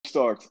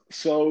start.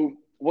 So,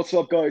 what's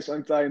up, guys?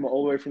 I'm Thijmen,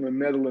 all the way from the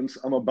Netherlands.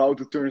 I'm about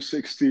to turn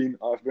 16.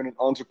 I've been an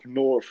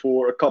entrepreneur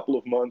for a couple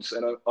of months,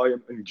 and I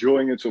am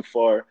enjoying it so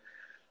far.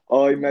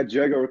 I met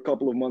Jagger a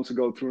couple of months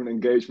ago through an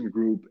engagement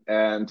group,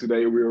 and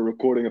today we are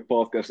recording a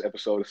podcast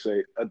episode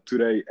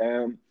today.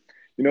 And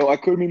I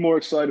couldn't be more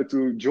excited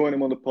to join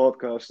him on the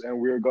podcast, and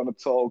we're going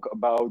to talk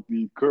about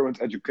the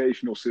current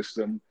educational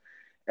system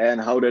and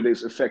how that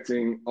is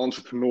affecting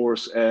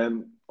entrepreneurs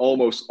and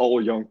almost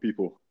all young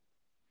people.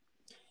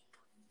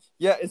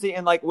 Yeah, see,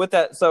 and like with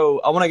that,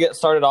 so I want to get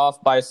started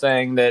off by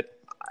saying that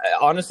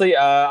honestly,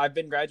 I've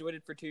been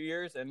graduated for 2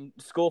 years, and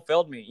school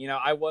failed me.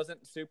 I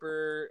wasn't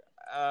super.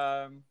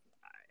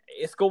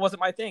 School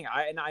wasn't my thing.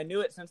 I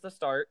knew it since the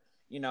start.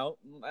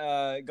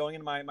 Going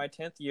into my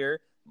 10th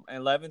year,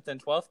 11th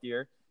and 12th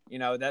year.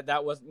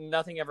 That was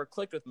nothing ever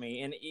clicked with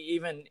me, and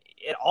even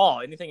at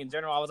all, anything in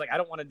general, I was like, I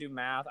don't want to do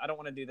math. I don't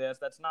want to do this.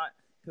 That's not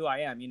who I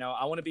am.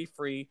 I want to be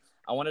free.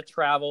 I want to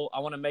travel.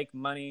 I want to make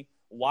money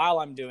while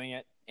I'm doing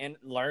it, and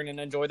learn and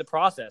enjoy the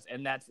process.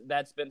 And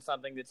that's been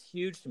something that's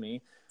huge to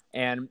me.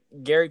 And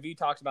Gary Vee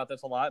talks about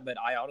this a lot, but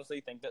I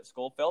honestly think that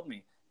school failed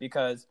me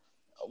because,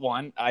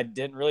 one, I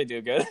didn't really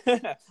do good.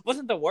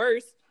 Wasn't the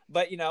worst,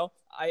 but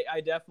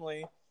I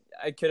definitely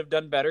could have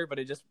done better, but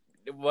it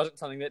wasn't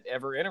something that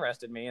ever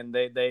interested me, and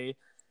they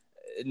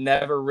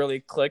never really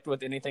clicked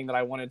with anything that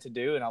I wanted to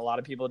do, and a lot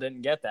of people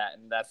didn't get that,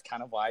 and that's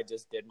kind of why I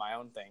just did my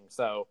own thing.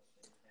 So,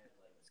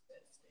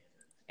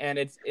 and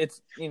it's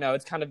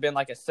kind of been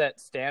like a set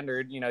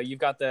standard. You've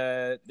got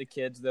the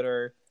kids that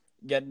are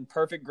getting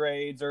perfect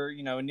grades or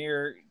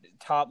near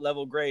top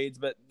level grades,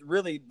 but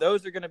really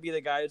those are going to be the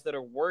guys that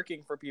are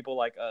working for people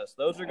like us.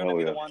 Those are going to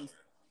be the ones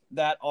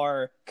that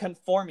are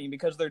conforming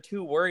because they're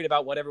too worried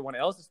about what everyone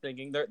else is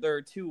thinking.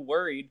 They're too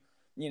worried,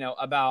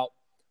 about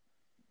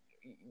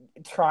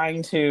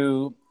trying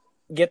to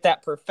get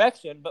that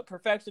perfection, but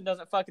perfection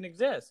doesn't fucking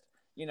exist,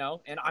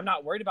 and I'm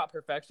not worried about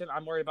perfection.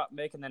 I'm worried about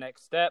making the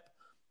next step.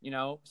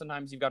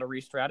 Sometimes you've got to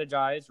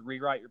re-strategize,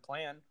 rewrite your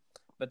plan,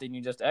 but then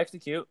you just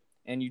execute,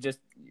 and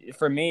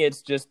for me,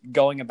 it's just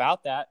going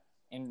about that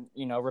and,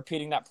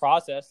 repeating that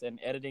process and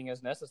editing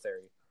as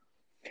necessary.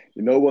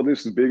 You know what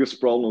is the biggest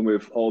problem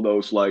with all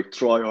those like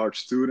try-hard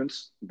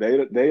students?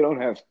 They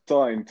don't have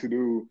time to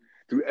do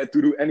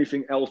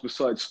anything else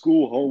besides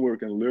school,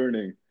 homework, and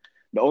learning.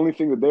 The only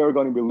thing that they are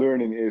going to be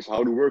learning is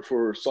how to work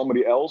for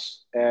somebody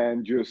else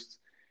and just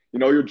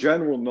your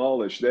general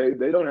knowledge.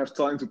 They don't have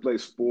time to play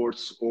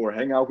sports or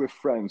hang out with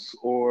friends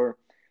or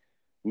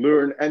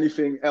learn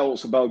anything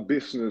else about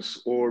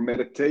business or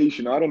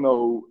meditation. I don't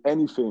know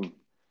anything.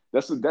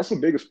 That's the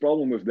biggest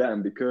problem with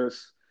them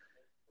because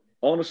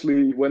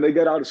honestly, when they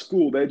get out of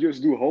school, they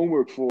just do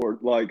homework for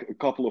like a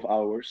couple of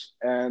hours,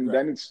 and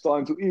then it's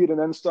time to eat, and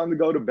then it's time to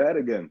go to bed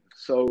again.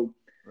 So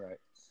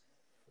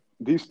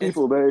these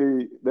people,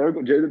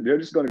 they're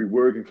just going to be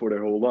working for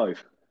their whole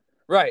life.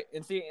 Right.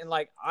 And see, and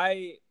like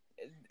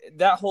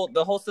the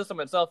whole system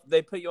itself,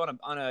 they put you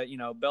on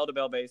a bell to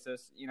bell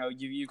basis.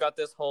 You've got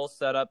this whole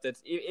setup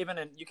that's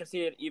you can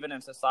see it even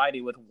in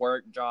society with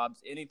work,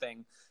 jobs,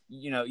 anything.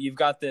 You've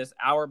got this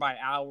hour by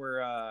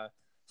hour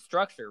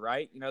structure,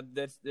 right?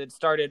 That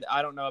started,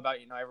 I don't know about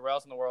everywhere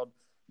else in the world,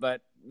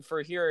 but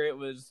for here it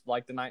was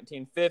like the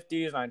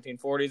 1950s,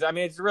 1940s. I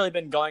mean, it's really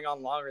been going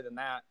on longer than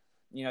that.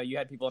 You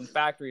had people in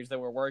factories that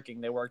were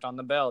working. They worked on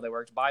the bell. They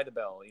worked by the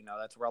bell.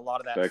 That's where a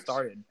lot of that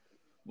started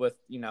with,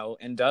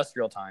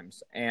 industrial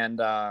times. And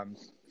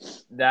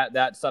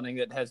that's something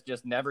that has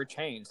just never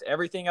changed.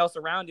 Everything else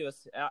around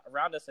us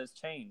has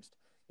changed.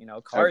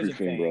 Cars have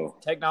changed. Bro.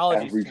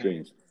 Technology's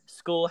changed.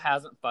 School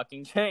hasn't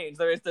fucking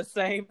changed. It's the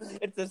same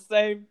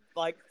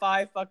like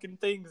 5 fucking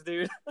things,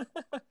 dude.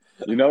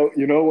 You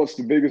know what's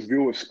the biggest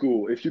deal with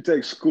school? If you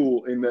take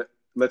school in the,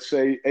 let's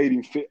say,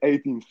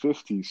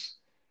 1850s,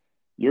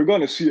 you're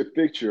going to see a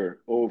picture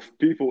of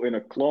people in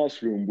a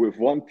classroom with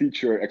one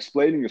teacher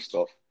explaining the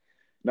stuff.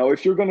 Now,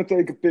 if you're going to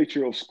take a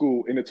picture of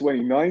school in the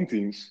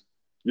 2019s,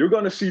 you're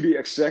going to see the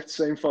exact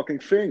same fucking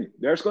thing.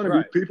 There's going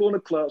to be people in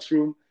a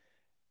classroom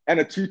and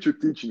a teacher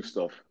teaching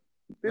stuff.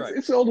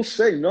 It's all the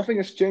same. Nothing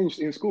has changed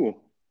in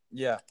school.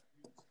 Yeah.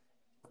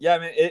 Yeah, I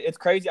mean, it's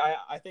crazy.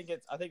 I think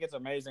it's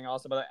amazing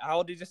also. But how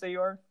old did you say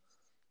you are?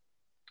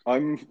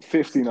 I'm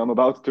 15. I'm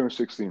about to turn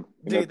 16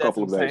 in a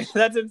couple of days.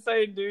 That's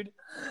insane, dude.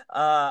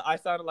 I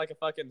sounded like a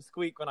fucking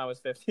squeak when I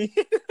was 15.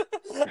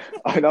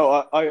 I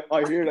know.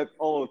 I hear that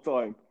all the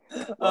time.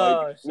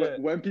 Oh,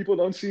 shit. When people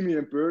don't see me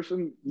in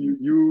person,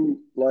 you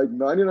like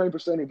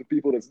 99% of the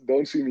people that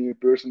don't see me in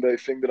person, they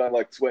think that I'm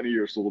like 20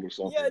 years old or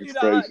something. Yeah,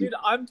 dude,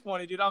 I'm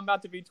 20, dude. I'm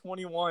about to be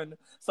 21.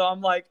 So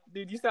I'm like,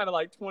 dude, you sounded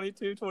like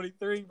 22,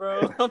 23,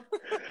 bro.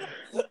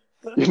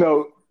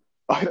 You're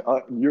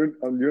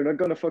not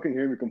gonna fucking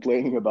hear me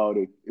complaining about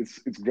it. It's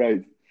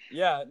great.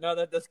 Yeah, no,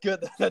 that's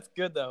good. That's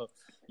good though.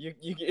 You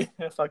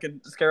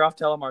fucking scare off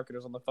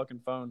telemarketers on the fucking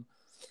phone.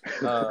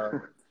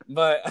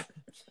 But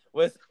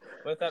with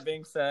that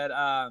being said,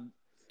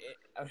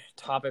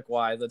 topic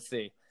wise, let's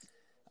see.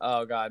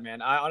 Oh God,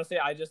 man. I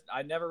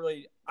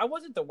I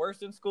wasn't the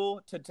worst in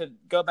school. To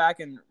go back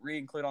and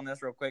re-include on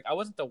this real quick, I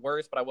wasn't the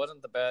worst, but I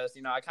wasn't the best.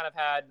 You know,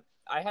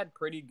 I had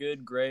pretty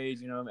good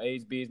grades. You know,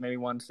 A's, B's, maybe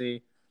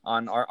 1C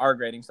on our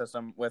grading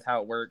system with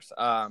how it works.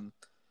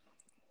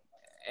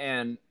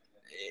 And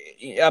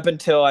up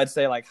until I'd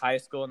say like high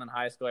school, and then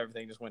high school,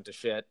 everything just went to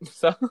shit.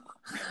 So,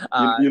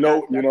 you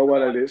know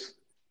what it is?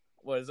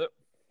 What is it?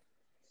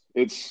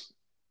 It's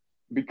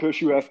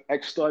because you have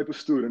X type of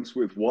students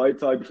with Y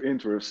type of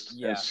interest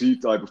and C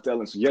type of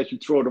talents. Yet you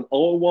throw them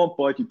all in one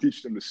pot. You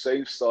teach them the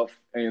same stuff,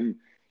 and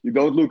you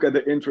don't look at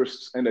their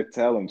interests and their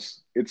talents.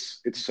 It's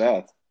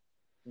sad.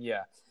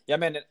 Yeah,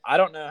 man. I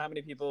don't know how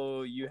many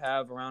people you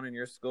have around in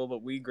your school,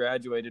 but we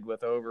graduated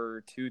with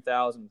over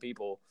 2,000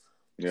 people.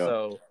 Yeah.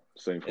 So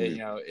same for me. You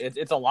know,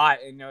 it's a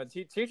lot. And, you know,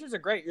 teachers are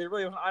great.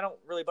 I don't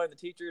really blame the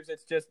teachers.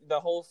 It's just the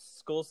whole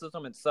school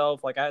system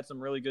itself. Like, I had some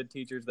really good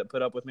teachers that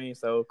put up with me,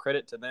 so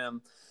credit to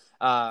them.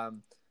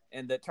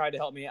 And that tried to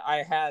help me.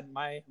 I had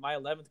my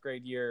 11th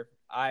grade year,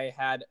 I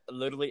had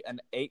literally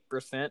an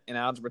 8% in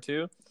algebra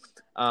 2.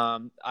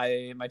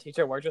 My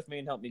teacher worked with me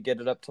and helped me get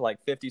it up to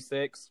like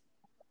 56.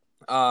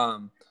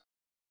 Still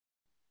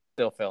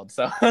failed.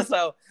 So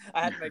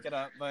I had to make it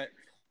up, but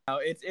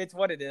it's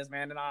what it is,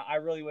 man. And I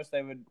really wish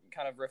they would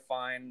kind of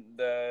refine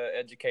the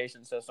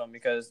education system,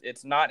 because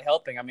it's not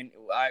helping. I mean,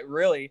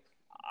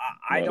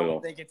 I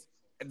don't think it's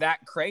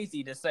that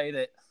crazy to say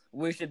that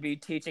we should be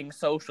teaching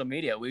social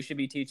media. We should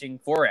be teaching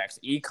Forex,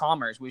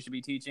 e-commerce. We should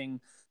be teaching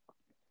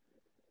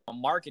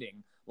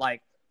marketing,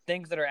 like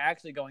things that are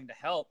actually going to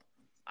help.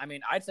 I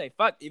mean, I'd say,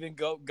 even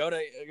go to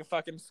a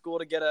fucking school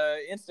to get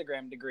a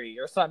Instagram degree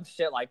or some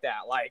shit like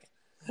that. Like,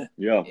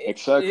 yeah,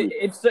 exactly.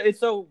 It's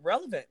so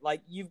relevant.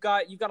 Like, you've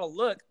got to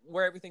look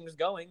where everything is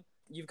going.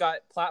 You've got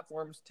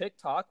platforms,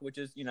 TikTok, which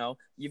is, you know,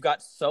 you've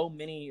got so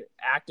many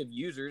active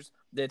users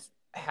that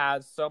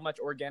has so much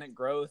organic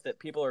growth that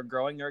people are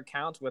growing their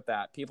accounts with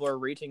that. People are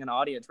reaching an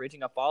audience,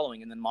 reaching a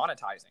following, and then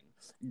monetizing,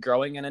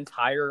 growing an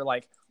entire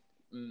like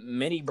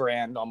mini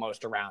brand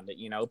almost around it.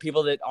 You know,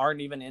 people that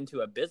aren't even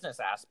into a business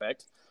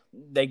aspect,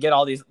 they get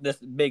all this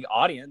big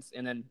audience,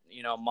 and then,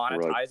 you know,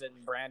 monetize it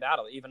and brand out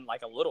even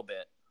like a little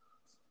bit.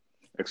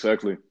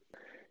 Exactly.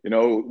 You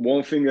know,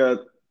 one thing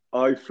that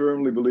I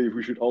firmly believe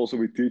we should also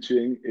be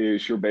teaching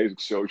is your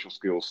basic social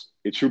skills.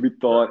 It should be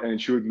taught, and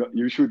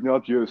you should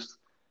not just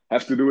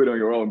have to do it on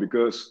your own,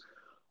 because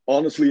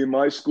honestly, in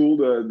my school,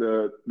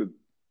 the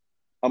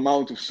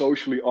amount of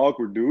socially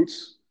awkward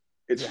dudes,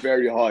 it's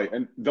very high.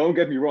 And don't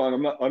get me wrong,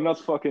 I'm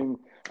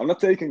not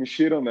taking a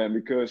shit on them,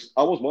 because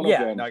I was one of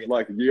them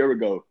like a year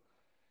ago.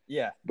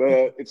 Yeah.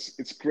 But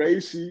it's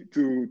crazy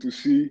to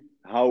see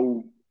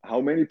how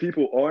many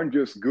people aren't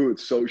just good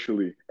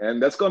socially,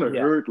 and that's gonna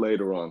hurt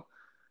later on.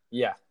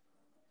 Yeah.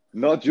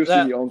 Not just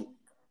let in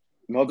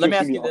the me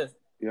ask you this.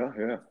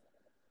 Yeah.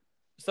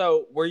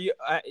 So, were you?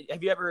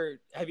 Have you ever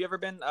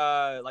been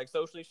like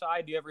socially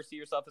shy? Do you ever see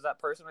yourself as that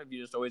person, or have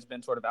you just always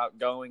been sort of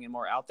outgoing and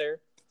more out there?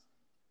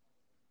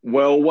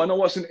 Well, when I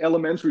was in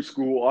elementary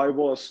school, I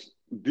was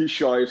the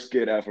shyest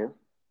kid ever.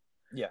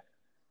 Yeah.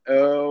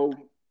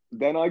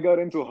 Then I got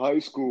into high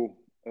school.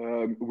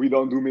 We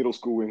don't do middle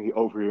school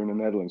over here in the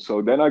Netherlands.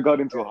 So then I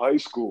got into high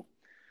school,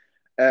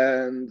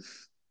 and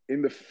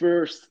in the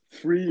first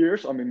 3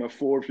 years, I'm in my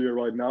 4th year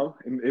right now.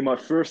 In my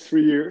first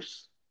 3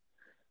 years,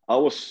 I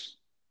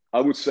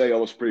would say I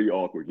was pretty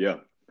awkward. Yeah.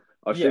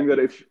 I think that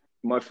if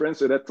my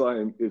friends at that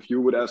time, if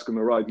you would ask them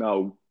right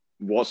now,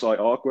 was I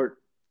awkward?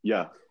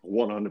 Yeah,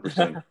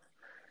 100%.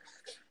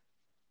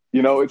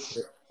 You know, it's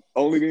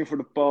only been for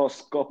the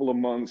past couple of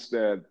months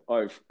that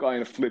I've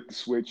kind of flipped the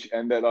switch,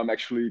 and that I'm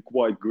actually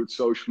quite good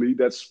socially.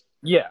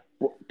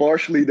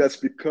 Partially that's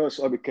because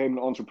I became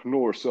an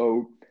entrepreneur.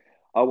 So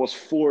I was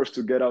forced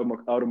to get out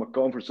of my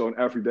comfort zone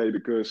every day,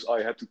 because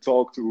I had to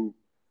talk to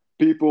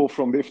people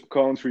from different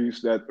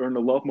countries that earn a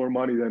lot more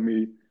money than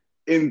me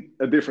in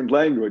a different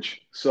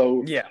language.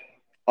 So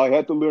I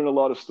had to learn a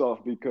lot of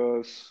stuff,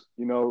 because,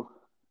 you know,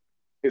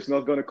 it's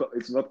not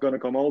gonna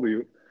come all to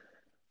you.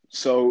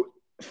 So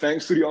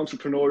thanks to the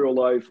entrepreneurial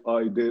life,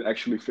 I did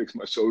actually fix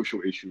my social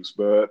issues.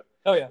 But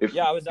I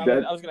was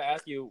going to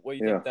ask you what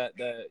you think that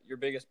your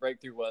biggest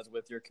breakthrough was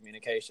with your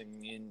communication,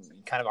 and you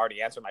kind of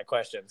already answered my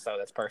question, so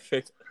that's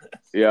perfect.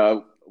 Yeah,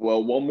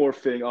 well, one more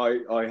thing,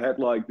 I had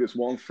like this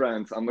one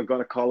friend. I'm not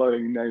gonna call out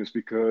any names,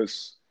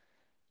 because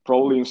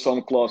probably in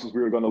some classes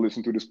we were gonna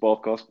listen to this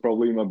podcast,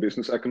 probably in my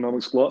business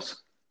economics class.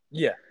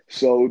 Yeah.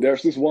 So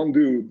there's this one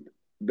dude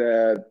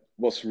that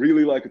was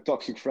really like a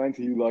toxic friend.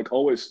 He like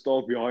always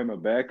talked behind my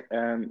back,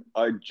 and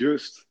I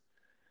just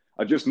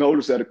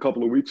noticed that a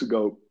couple of weeks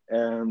ago,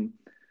 and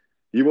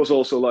he was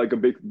also like a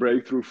big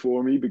breakthrough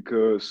for me,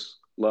 because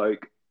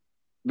like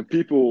the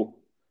people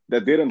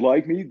that didn't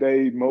like me,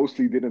 they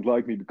mostly didn't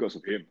like me because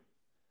of him.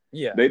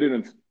 Yeah. They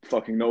didn't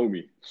fucking know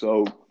me.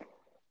 So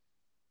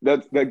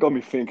that got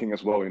me thinking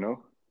as well, you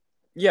know?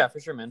 Yeah,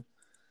 for sure, man.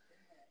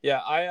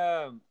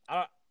 Yeah,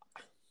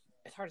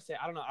 it's hard to say.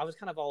 I don't know. I was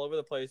kind of all over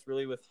the place,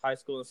 really, with high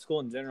school and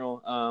school in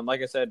general.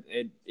 Like I said,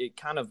 it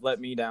kind of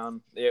let me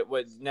down. It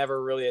would never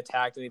really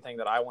attacked anything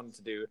that I wanted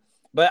to do.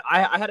 But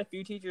I had a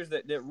few teachers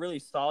that really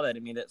saw that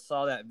in me, that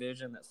saw that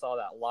vision, that saw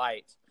that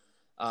light.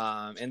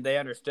 And they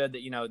understood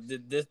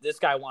that, this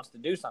guy wants to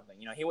do something.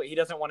 He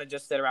doesn't want to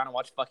just sit around and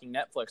watch fucking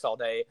Netflix all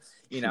day.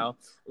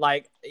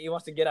 Like he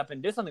wants to get up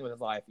and do something with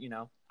his life.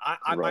 I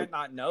Right. might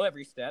not know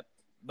every step,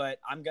 but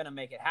I'm gonna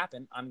make it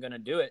happen. I'm gonna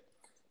do it.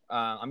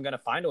 I'm gonna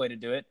find a way to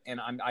do it, and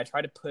I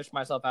try to push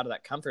myself out of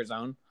that comfort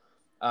zone.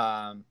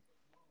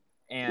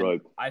 And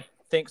Right. I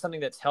think something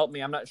that's helped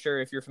me. I'm not sure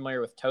if you're familiar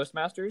with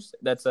Toastmasters.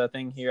 That's a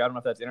thing here. I don't know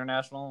if that's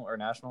international or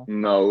national.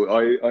 No,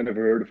 I never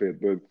heard of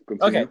it, but Okay,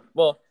 continue.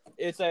 well,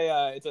 it's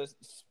a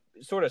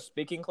sort of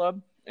speaking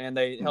club, and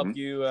they help Hmm.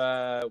 you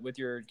with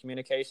your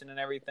communication and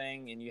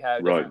everything, and you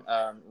have Right.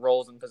 different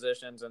roles and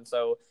positions, and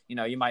so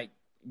you might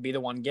be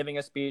the one giving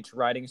a speech,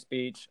 writing a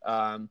speech.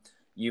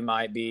 You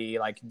might be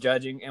like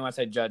judging, and when I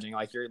say judging,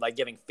 like you're like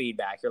giving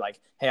feedback. You're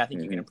like, hey, I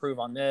think you can Hmm. improve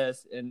on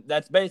this, and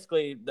that's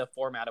basically the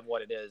format of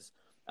what it is.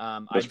 I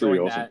That's pretty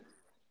joined awesome. that.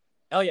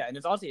 Oh yeah, and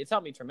it's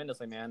helped me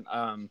tremendously, man.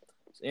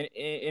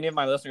 Any of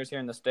my listeners here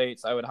in the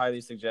States, I would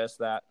highly suggest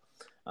that.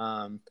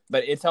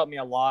 But it's helped me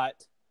a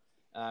lot.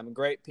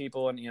 Great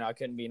people, and I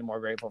couldn't be more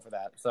grateful for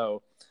that.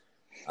 So,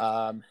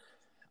 I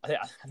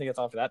think that's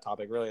all for that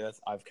topic. Really,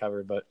 that's I've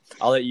covered. But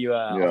I'll let you.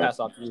 I'll Yeah. pass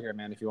it off to you here,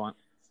 man, if you want.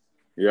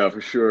 Yeah,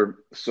 for sure.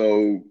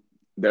 So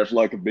there's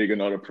like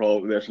another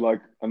problem. There's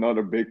like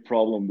another big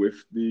problem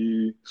with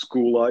the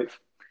school life,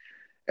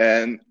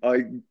 and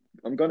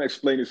I'm gonna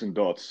explain this in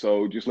dots.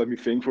 So just let me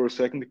think for a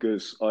second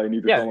because I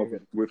need to Yeah, come you're up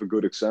good. with a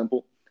good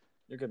example.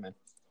 You're good, man.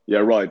 Yeah,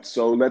 right.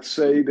 So let's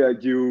say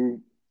that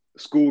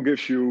school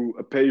gives you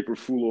a paper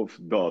full of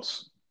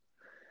dots.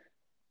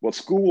 What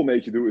school will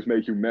make you do is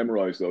make you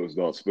memorize those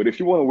dots. But if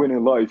you want to win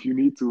in life, you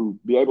need to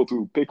be able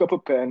to pick up a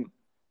pen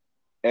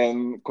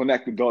and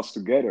connect the dots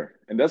together.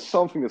 And that's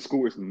something that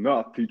school is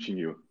not teaching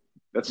you.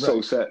 That's so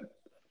Right. sad.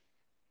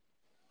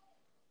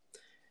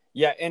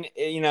 Yeah, and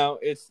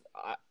it's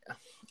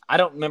I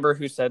don't remember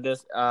who said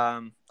this.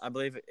 I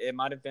believe it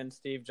might have been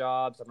Steve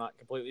Jobs. I'm not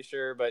completely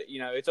sure, but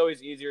it's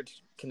always easier to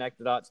connect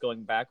the dots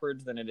going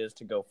backwards than it is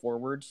to go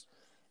forwards,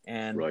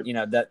 and Right.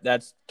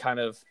 that's kind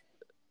of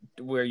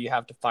where you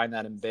have to find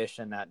that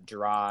ambition, that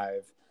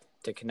drive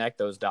to connect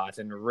those dots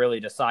and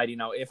really decide,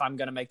 if I'm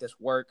going to make this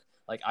work,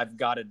 like I've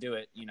got to do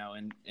it,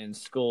 and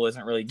school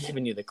isn't really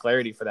giving you the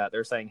clarity for that.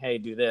 They're saying, hey,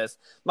 do this.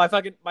 My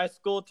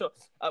school,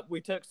 we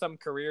took some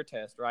career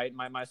test, right?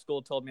 My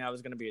school told me I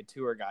was going to be a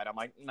tour guide. I'm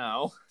like,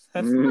 no,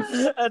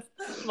 Mm.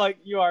 that's like,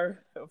 you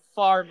are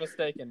far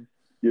mistaken.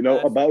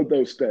 That's, About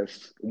those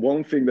tests,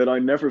 one thing that I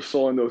never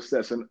saw in those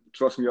tests, and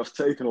trust me, I've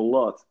taken a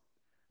lot,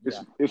 yeah,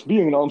 is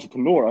being an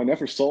entrepreneur. I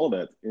never saw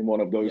that in one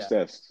of those yeah,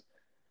 tests.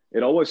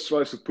 It always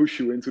tries to push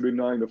you into the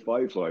 9 to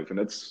 5 life, and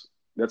that's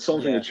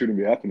something yeah. that shouldn't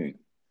be happening.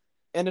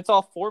 And it's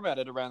all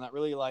formatted around that.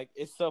 Really, like,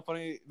 it's so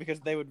funny because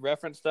they would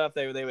reference stuff.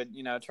 They would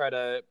try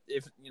to,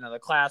 if the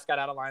class got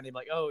out of line, they'd be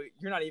like, oh,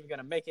 you're not even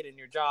gonna make it in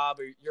your job,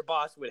 or your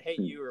boss would hate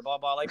you, or blah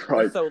blah. Like,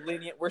 we're Right. so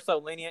lenient. We're so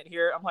lenient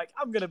here. I'm like,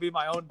 I'm gonna be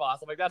my own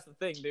boss. I'm like, that's the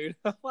thing, dude.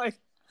 I'm like,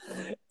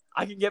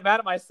 I can get mad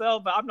at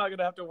myself, but I'm not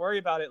gonna have to worry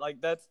about it. Like,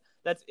 that's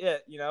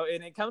it,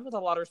 And it comes with a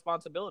lot of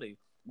responsibility.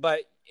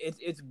 But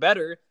it's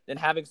better than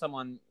having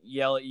someone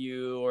yell at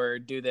you or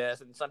do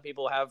this. And some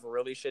people have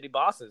really shitty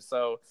bosses,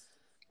 so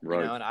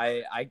Right.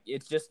 and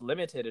it's just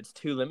limited. It's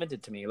too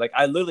limited to me. Like,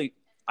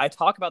 I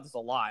talk about this a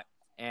lot,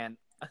 and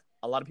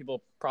a lot of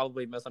people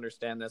probably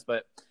misunderstand this,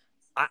 but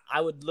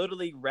I would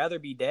literally rather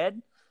be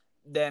dead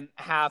than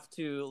have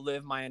to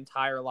live my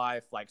entire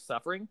life like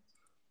suffering.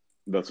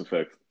 That's a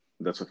fact.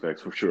 That's a fact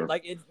for sure.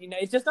 Like,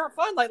 it's just not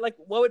fun. Like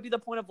what would be the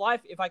point of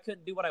life if I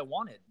couldn't do what I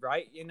wanted,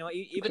 right? Even if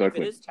it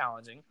Exactly. is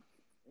challenging,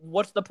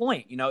 what's the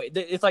point?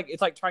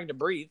 It's like trying to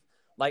breathe.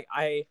 Like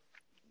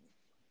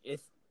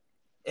it's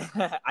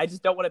I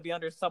just don't want to be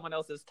under someone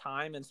else's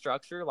time and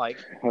structure. Like,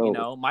 my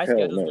Hell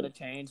schedule is going no. to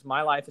change.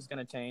 My life is going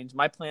to change.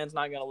 My plan's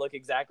not going to look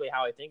exactly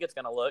how I think it's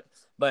going to look.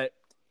 But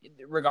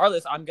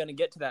regardless, I'm going to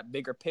get to that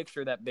bigger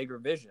picture, that bigger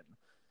vision.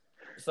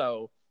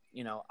 So,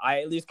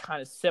 I at least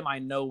kind of semi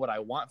know what I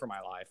want for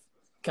my life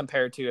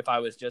compared to if I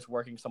was just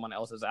working someone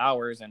else's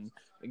hours and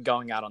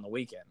going out on the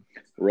weekend.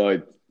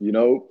 Right.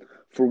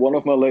 For one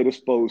of my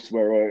latest posts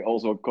where I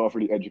also cover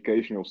the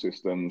educational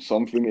system,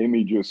 something in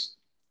me just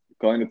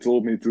kind of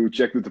told me to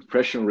check the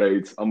depression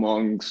rate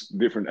amongst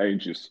different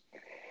ages.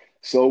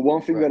 So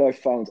one thing that Right. I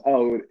found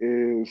out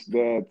is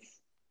that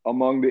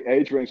among the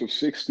age range of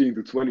 16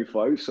 to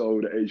 25, so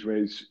the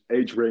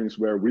age range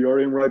where we are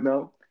in right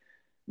now,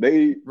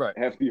 they Right.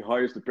 have the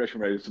highest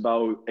depression rate. It's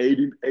about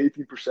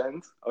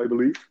 18%, I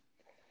believe.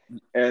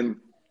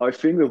 And I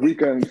think that we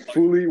can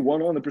fully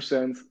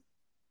 100%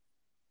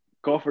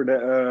 cover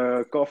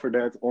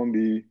that on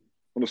the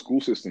school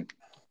system.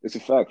 It's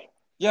a fact.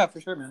 Yeah, for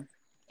sure, man.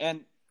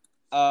 And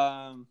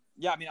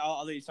yeah, I mean,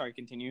 I'll let you. Sorry,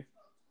 continue.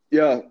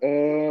 Yeah.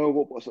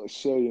 What was I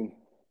saying?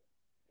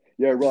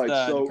 Yeah. Just Right.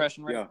 the So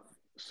depression rate. yeah.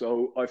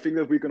 So I think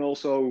that we can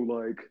also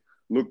like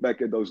look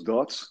back at those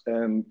dots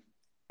and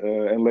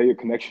lay a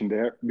connection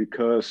there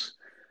because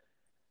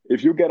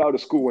if you get out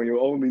of school and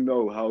you only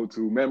know how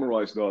to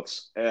memorize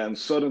dots, and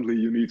suddenly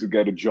you need to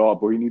get a job,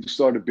 or you need to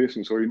start a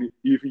business, or you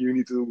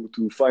need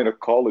to find a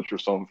college or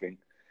something,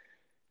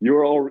 you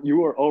are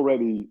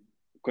already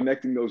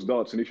connecting those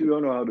dots. And if you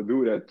don't know how to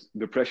do that,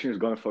 depression is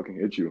gonna fucking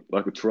hit you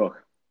like a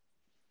truck.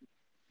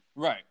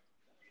 Right.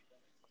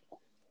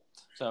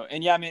 So,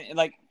 and yeah, I mean,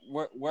 like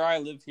where I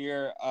live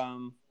here,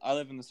 I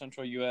live in the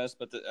central U.S.,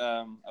 but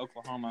the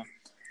Oklahoma,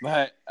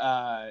 but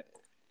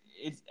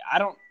it's I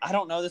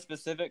don't know the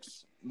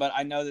specifics, but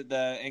I know that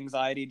the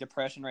anxiety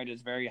depression rate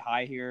is very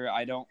high here.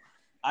 I don't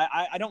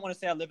want to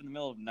say I live in the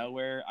middle of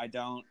nowhere. I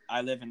don't.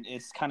 I live in,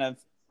 it's kind of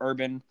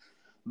urban,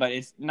 but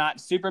it's not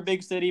super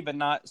big city, but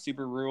not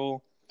super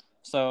rural.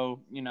 So,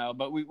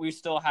 but we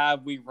still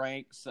have, we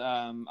ranks,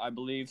 I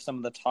believe some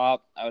of the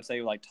top, I would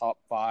say like top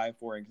 5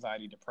 for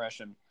anxiety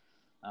depression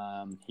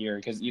here,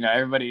 because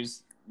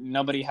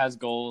nobody has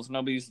goals,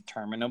 nobody's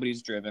determined,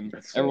 nobody's driven.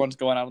 Everyone's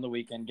going out on the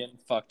weekend getting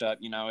fucked up.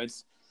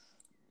 It's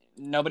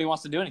nobody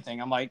wants to do anything.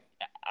 I'm like,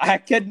 I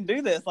couldn't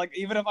do this. Like,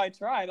 even if I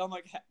tried, I'm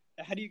like,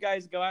 how do you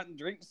guys go out and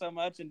drink so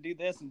much and do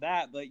this and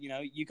that? But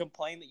you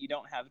complain that you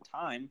don't have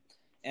time,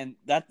 and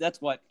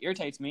that's what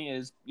irritates me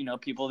is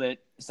people that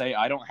say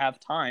I don't have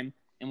time,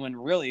 and when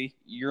really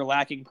you're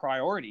lacking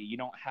priority, you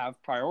don't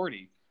have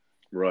priority.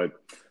 Right.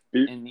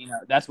 And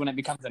that's when it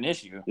becomes an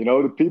issue.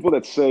 The people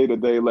that say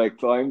that they lack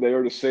time, they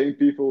are the same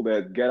people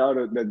that get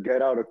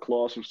out of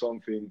class or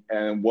something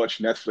and watch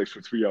Netflix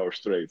for 3 hours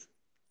straight.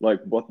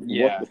 Like, what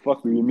Yeah. the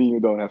fuck do you mean you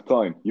don't have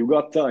time? You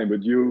got time,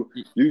 but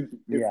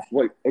Yeah.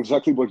 like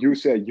exactly what you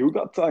said. You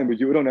got time, but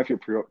you don't have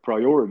your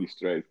priorities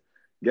straight.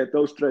 Get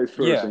those straight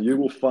first, Yeah. and you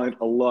will find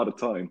a lot of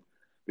time.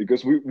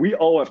 Because we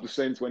all have the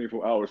same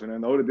 24 hours, and I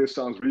know that this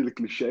sounds really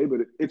cliche, but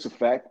it's a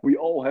fact. We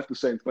all have the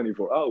same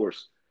 24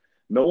 hours.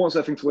 No one's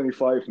having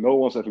 25. No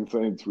one's having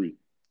 23.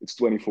 It's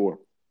 24.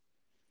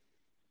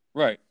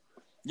 Right.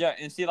 Yeah,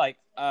 and see, like,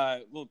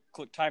 little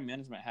quick time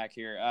management hack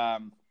here.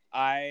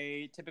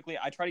 I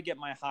try to get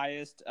my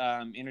highest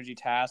energy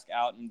task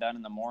out and done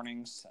in the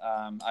mornings.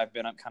 I've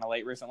been up kind of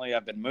late recently.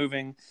 I've been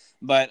moving,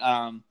 but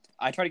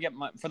I try to get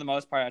for the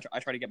most part, I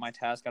try to get my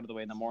task out of the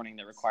way in the morning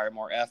that require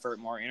more effort,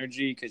 more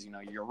energy, because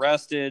you're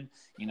rested.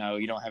 You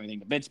don't have anything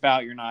to bitch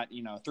about. You're not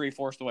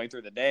 3/4 the way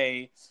through the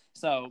day.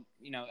 So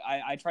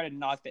I try to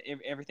knock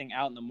everything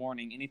out in the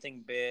morning.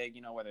 Anything big,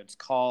 whether it's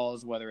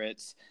calls, whether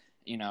it's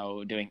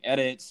doing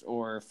edits,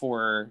 or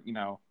for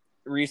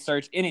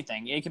research,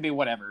 anything. It could be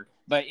whatever,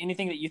 but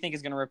anything that you think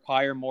is going to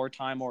require more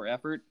time, more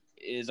effort,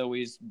 is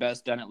always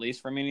best done, at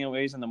least for me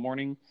anyways, in the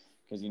morning,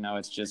 because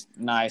it's just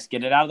nice,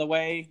 get it out of the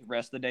way,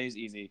 rest of the day is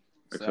easy.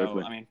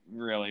 Exactly. So I mean,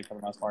 really, for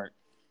the most part.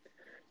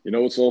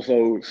 It's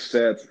also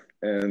sad,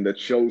 and that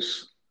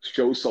shows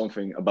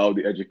something about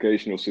the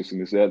educational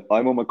system, is that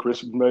I'm on my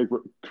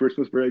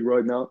Christmas break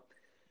right now,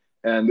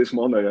 and this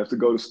Monday I have to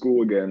go to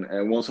school again.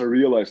 And once I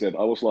realized that,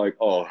 I was like,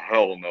 oh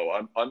hell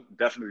no, I'm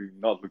definitely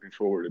not looking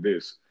forward to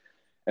this.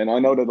 And I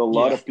know that a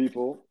lot Yeah. of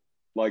people,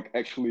 like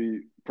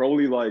actually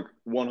probably like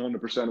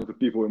 100% of the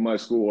people in my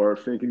school are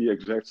thinking the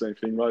exact same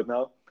thing right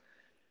now.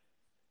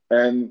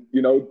 And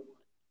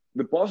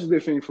the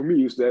positive thing for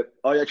me is that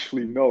I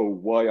actually know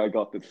why I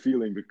got that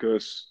feeling,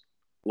 because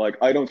like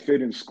I don't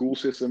fit in the school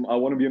system. I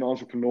want to be an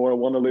entrepreneur. I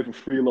want to live a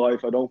free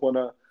life. I don't want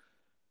to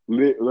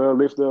live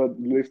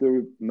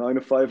the 9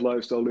 to 5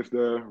 lifestyle, live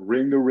the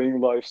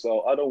ring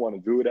lifestyle. I don't want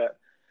to do that.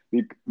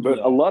 But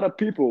a Yeah. lot of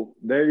people,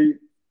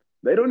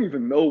 they don't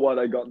even know why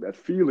I got that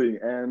feeling,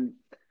 and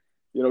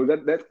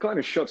that kind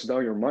of shuts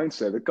down your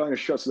mindset. It kind of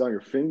shuts down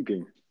your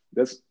thinking.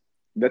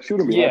 That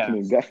shouldn't be Yeah.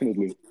 happening.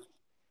 Definitely.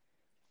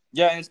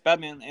 Yeah, it's bad,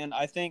 man. And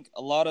I think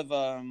a lot of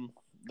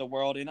the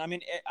world, and I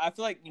mean, I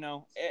feel like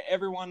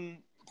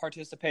everyone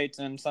participates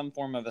in some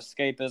form of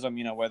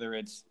escapism. Whether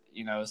it's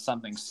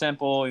something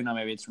simple,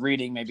 maybe it's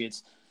reading, maybe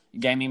it's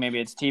gaming, maybe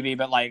it's TV,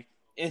 but like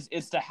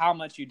it's to how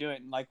much you do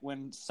it. And like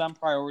when some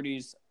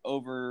priorities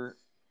over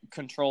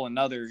control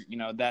another,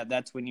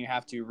 that's when you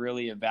have to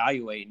really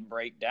evaluate and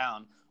break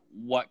down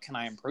what can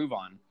I improve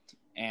on,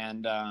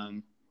 and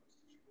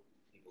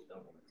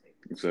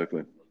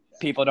Exactly.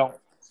 people don't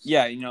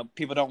yeah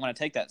people don't want to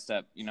take that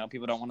step.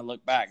 People don't want to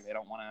look back. They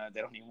don't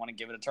even want to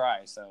give it a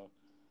try. So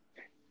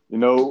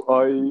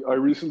I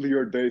recently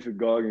heard David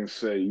Goggins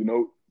say,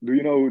 do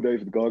you know who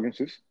David Goggins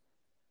is?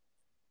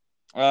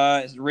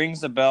 it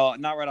rings a bell,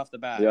 not right off the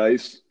bat. Yeah,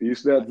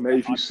 he's that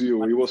Navy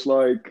SEAL.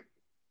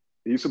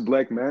 He's a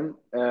black man,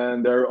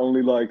 and there are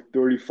only like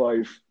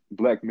 35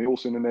 black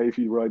males in the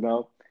Navy right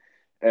now.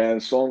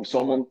 And some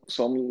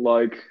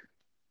like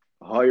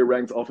higher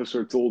ranked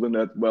officer told him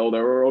that, well,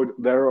 there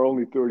are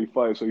only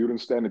 35, so you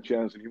didn't stand a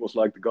chance. And he was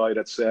like the guy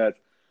that said,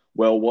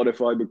 well, what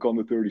if I become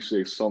the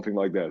 36, something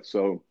like that.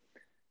 So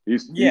Yeah,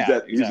 he's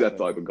that exactly.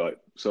 type of guy.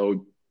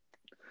 So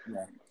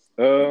Yeah.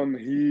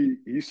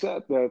 he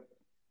said that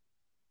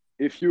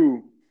if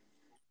you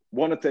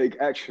want to take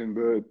action,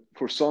 but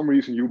for some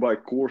reason you buy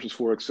courses,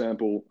 for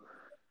example,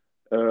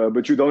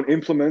 but you don't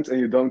implement and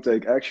you don't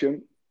take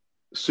action,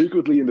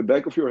 secretly in the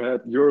back of your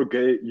head, you're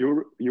okay.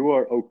 You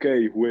are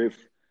okay with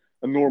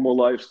a normal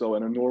lifestyle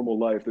and a normal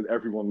life that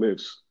everyone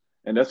lives.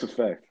 And that's a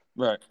fact.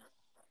 Right.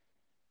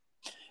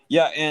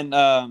 Yeah,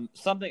 and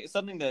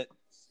something that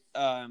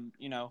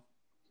you know,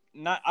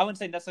 not I wouldn't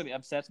say necessarily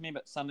upsets me,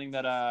 but something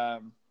that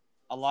a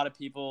lot of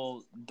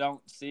people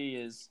don't see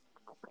is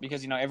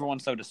because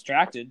everyone's so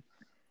distracted.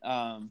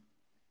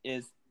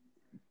 Is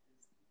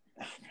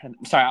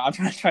sorry, I'm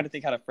trying to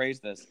think how to phrase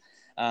this.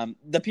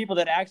 The people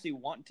that actually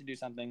want to do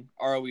something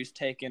are always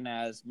taken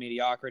as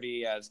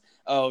mediocrity, as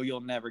oh,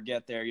 you'll never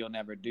get there, you'll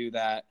never do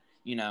that.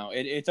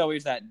 It's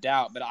always that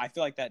doubt, but I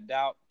feel like that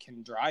doubt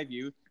can drive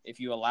you if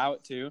you allow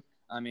it to.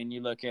 I mean,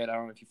 you look at I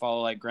don't know if you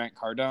follow like Grant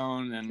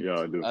Cardone and Yeah,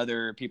 I do.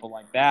 other people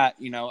like that.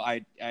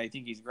 I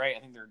think he's great.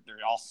 I think they're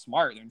all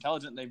smart, they're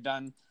intelligent, they've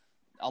went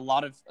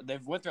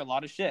through a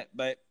lot of shit,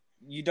 but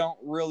you don't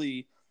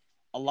really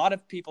a lot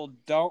of people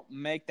don't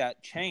make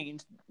that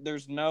change.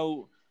 There's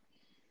no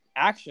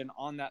action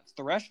on that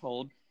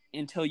threshold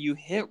until you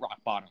hit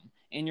rock bottom.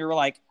 And you're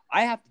like,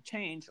 I have to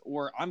change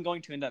or I'm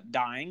going to end up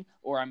dying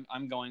or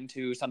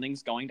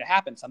something's going to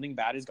happen. Something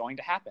bad is going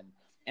to happen.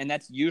 And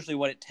that's usually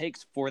what it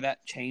takes for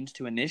that change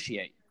to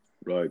initiate.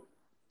 Right.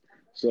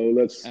 So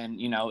let's. And,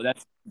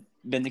 that's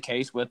been the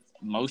case with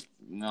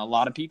a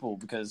lot of people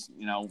because,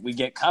 we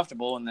get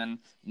comfortable and then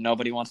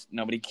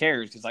nobody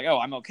cares. It's like, oh,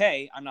 I'm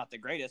okay. I'm not the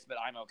greatest, but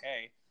I'm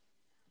okay.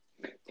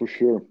 For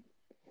sure.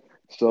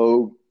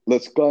 So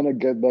let's kind of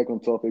get back on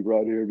topic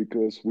right here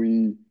because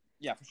we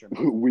Yeah, for sure.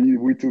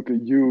 we took a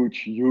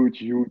huge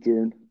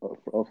U-turn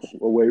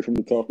away from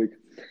the topic.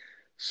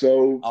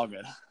 So All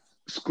good.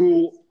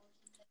 school,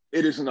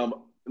 it isn't.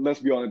 Let's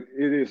be honest,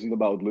 it isn't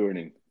about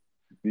learning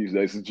these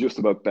days. It's just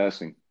about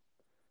passing.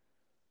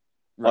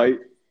 Right.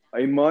 I,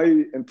 in my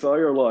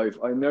entire life,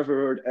 I never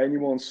heard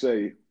anyone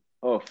say,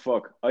 "Oh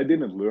fuck, I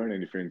didn't learn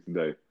anything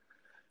today."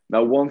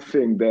 Now, one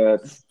thing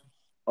that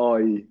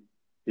I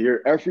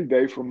hear every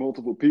day from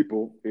multiple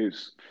people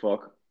is,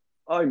 "Fuck,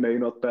 I may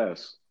not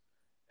pass."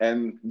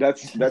 And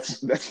that's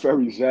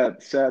very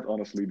sad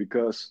honestly,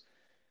 because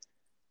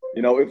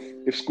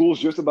if school's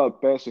just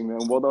about passing,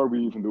 then what are we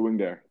even doing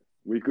there?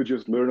 We could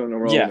just learn on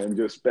our own Yeah. and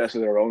just pass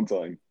at our own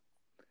time.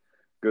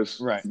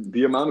 Because Right.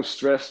 the amount of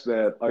stress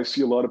that I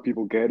see a lot of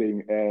people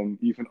getting, and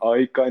even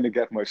I kind of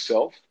get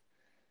myself,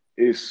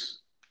 is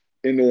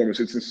enormous.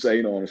 It's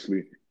insane,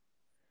 honestly.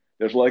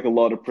 There's like a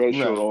lot of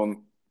pressure Right.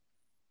 on,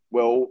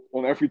 well,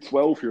 on every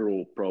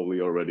 12-year-old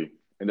probably already,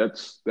 and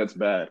that's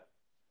bad.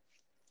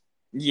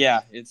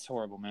 Yeah, it's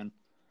horrible, man.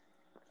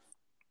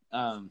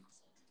 Um,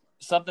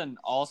 Something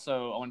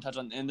also I want to touch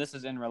on, and this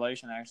is in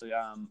relation actually.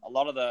 A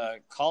lot of the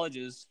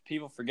colleges,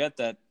 people forget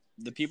that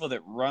the people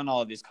that run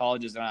all of these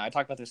colleges, and I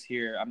talk about this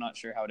here. I'm not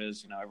sure how it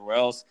is, everywhere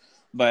else,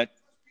 but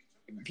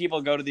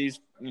people go to these,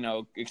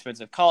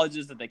 expensive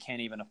colleges that they can't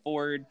even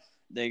afford.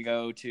 They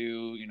go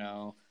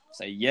to,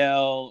 say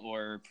Yale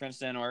or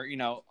Princeton or,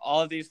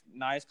 all of these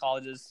nice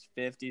colleges,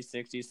 50,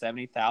 60,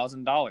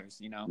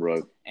 $70,000,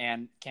 Right.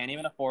 and can't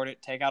even afford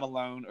it, take out a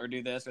loan or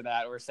do this or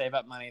that, or save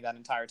up money that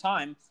entire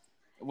time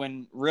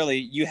when really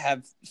you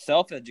have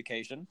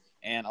self-education.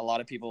 And a lot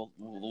of people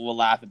will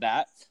laugh at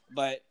that,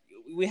 but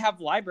we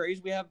have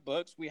libraries, we have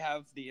books, we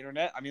have the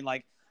internet. I mean,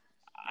 like,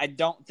 I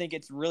don't think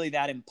it's really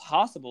that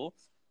impossible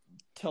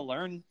to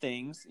learn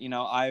things.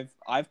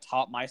 I've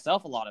taught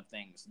myself a lot of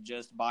things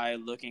just by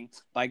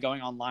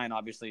going online,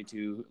 obviously,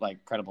 to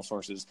like credible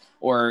sources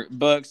or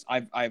books.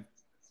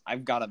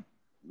 I've got a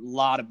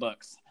lot of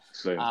books,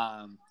 Same.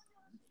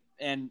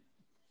 and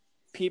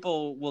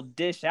people will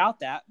dish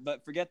out that,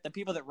 but forget the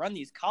people that run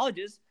these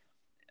colleges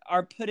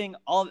are putting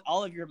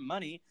all of your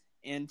money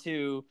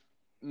into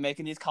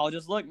making these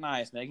colleges look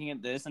nice, making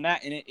it this and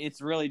that, and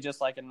it's really just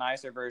like a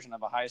nicer version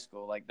of a high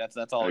school. Like that's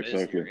all it is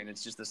here, Exactly. and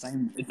it's just the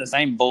same. It's the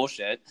same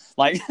bullshit.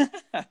 Like,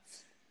 and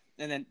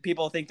then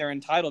people think they're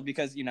entitled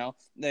because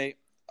they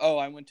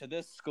I went to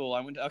this school.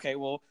 Okay,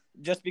 well,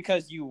 just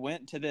because you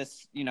went to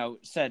this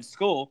said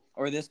school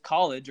or this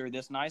college or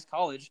this nice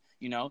college,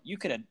 you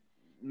could have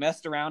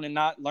messed around and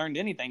not learned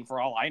anything for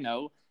all I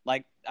know.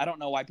 Like, I don't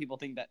know why people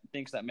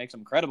thinks that makes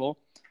them credible,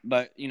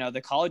 but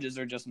the colleges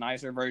are just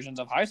nicer versions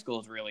of high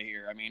schools really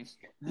here. I mean,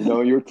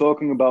 You're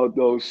talking about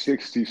those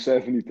 60,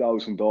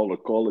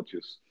 $70,000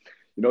 colleges.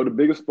 The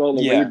biggest problem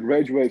when you yeah,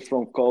 graduate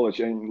from college,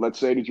 and let's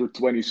say that you're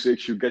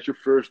 26, you get your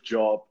first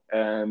job,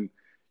 and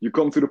you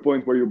come to the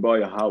point where you buy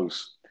a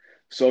house.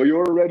 So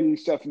you're already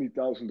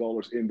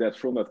 $70,000 in debt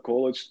from that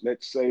college.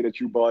 Let's say that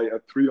you buy a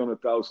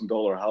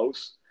 $300,000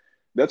 house.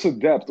 That's a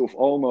debt of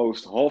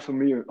almost half a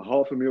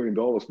million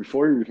dollars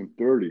before you're even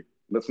 30.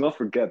 Let's not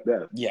forget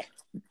that. yeah,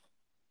 yeah,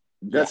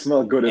 That's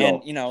not good at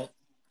and all.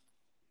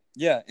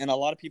 yeah, and a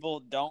lot of people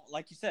don't,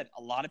 like you said,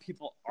 a lot of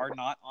people are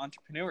not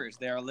entrepreneurs.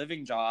 They are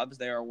living jobs.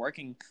 They are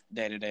working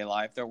day-to-day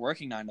life. They're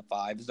working 9 to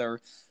 5s. They're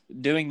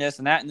doing this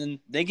and that, and then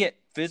they get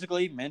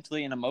physically,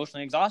 mentally, and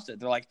emotionally exhausted.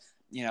 They're like,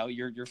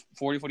 you're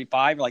 40,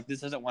 45. You're like,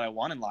 this isn't what I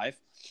want in life,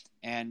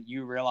 and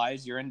you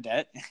realize you're in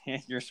debt.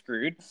 You're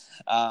screwed,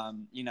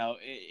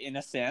 in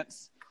a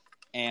sense,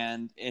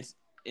 and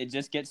it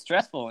just gets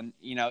stressful, and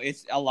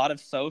it's a lot of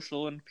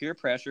social and peer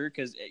pressure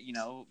because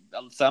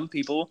some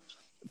people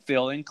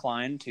feel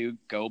inclined to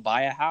go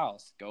buy a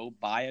house, go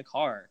buy a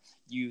car.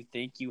 You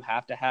think you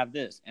have to have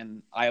this.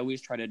 And I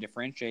always try to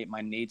differentiate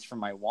my needs from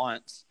my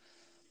wants.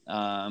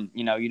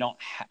 You don't,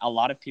 a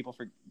lot of people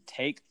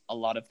take a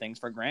lot of things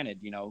for granted.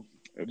 You don't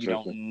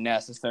Exactly.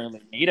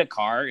 necessarily need a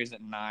car. Is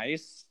it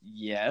nice?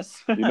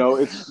 Yes.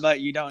 It's But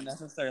you don't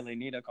necessarily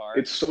need a car.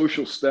 it's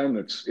social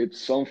standards.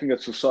 It's something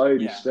that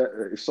society Yeah.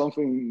 it's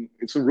something.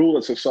 It's a rule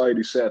that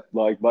society set.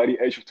 Like by the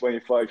age of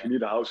 25, Yeah. you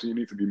need a house and you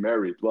need to be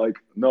married. Like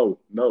no,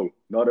 no,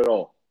 not at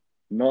all,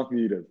 not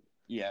needed.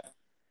 Yeah.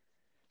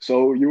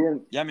 So Yeah,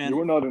 you man.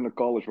 are not in a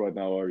college right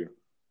now, are you?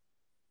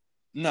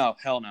 No,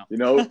 hell no. You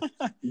know,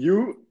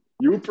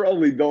 you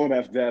probably don't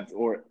have debt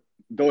or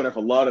don't have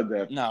a lot of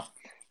debt. No.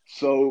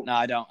 So No,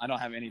 I don't. I don't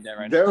have any debt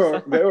right there now.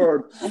 are there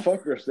are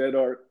fuckers that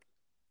are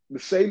the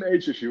same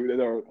age as you that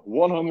are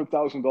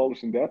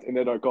 $100,000 in debt and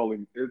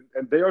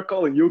they are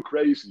calling you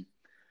crazy.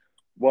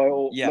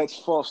 Well, Yeah. let's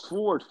fast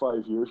forward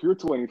 5 years. You're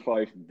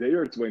 25, they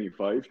are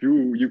 25.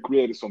 You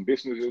created some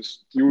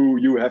businesses.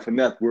 You have a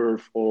net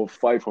worth of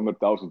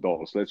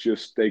 $500,000. Let's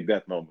just take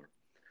that number.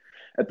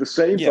 At the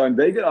same Yeah. time,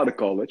 they get out of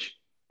college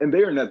and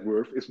their net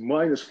worth is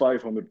minus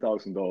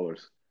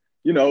 $500,000.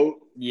 You know,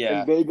 and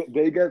Yeah.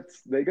 they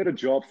get a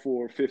job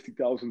for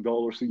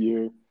 $50,000 a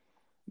year.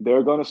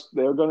 They're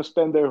gonna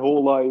spend their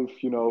whole life,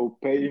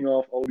 paying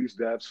off all these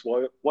debts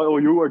while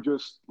you are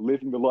just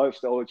living the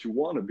lifestyle that you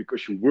wanted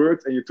because you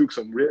worked and you took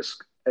some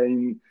risk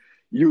and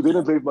you Yeah.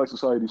 didn't live by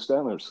society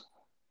standards.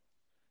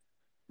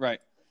 Right.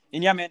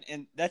 And yeah, man,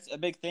 and that's a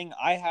big thing.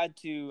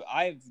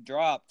 I've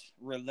dropped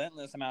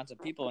relentless amounts of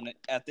people, and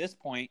at this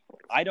point,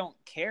 I don't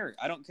care.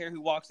 I don't care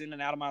who walks in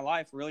and out of my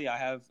life. Really, I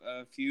have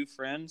a few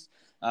friends,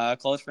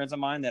 close friends of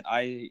mine that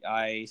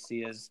I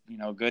see as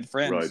good Right.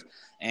 friends,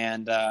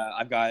 and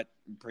I've got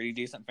pretty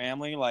decent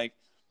family. Like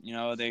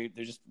they're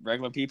just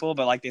regular people,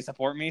 but like they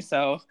support me.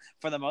 So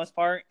for the most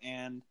part,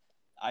 and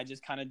I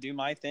just kind of do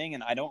my thing,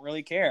 and I don't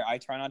really care. I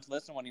try not to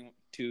listen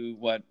to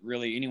what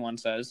really anyone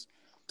says.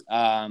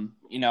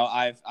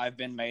 I've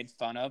been made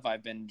fun of,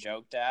 I've been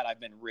joked at, I've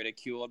been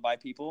ridiculed by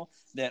people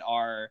that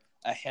are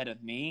ahead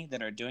of me,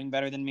 that are doing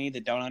better than me,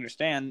 that don't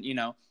understand.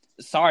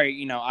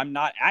 Sorry, I'm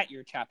not at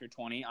your chapter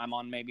 20. I'm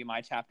on maybe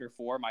my chapter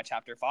 4, my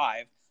chapter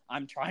 5.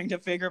 I'm trying to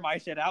figure my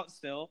shit out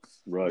still.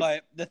 Right.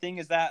 But the thing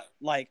is that,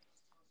 like,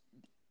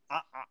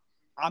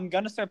 I'm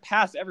gonna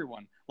surpass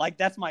everyone. Like,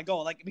 that's my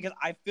goal. Like, because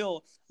I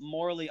feel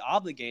morally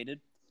obligated,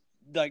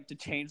 like, to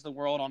change the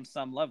world on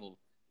some level.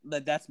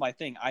 That's my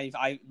thing.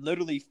 I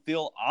literally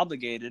feel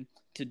obligated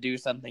to do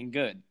something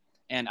good,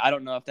 and I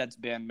don't know if that's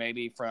been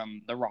maybe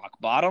from the rock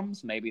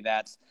bottoms. Maybe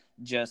that's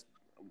just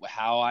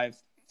how I've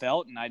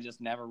felt, and I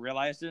just never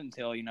realized it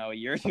until a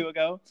year or two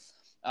ago.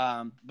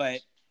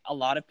 But a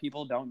lot of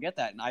people don't get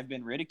that, and I've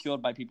been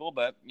ridiculed by people.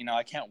 But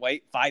I can't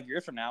wait 5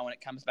 years from now when it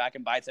comes back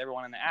and bites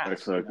everyone in the ass.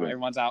 Exactly.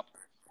 Everyone's out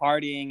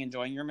partying,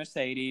 enjoying your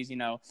Mercedes.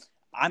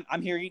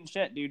 I'm here eating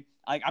shit, dude.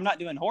 Like, I'm not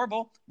doing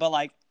horrible, but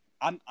like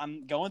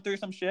I'm going through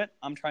some shit.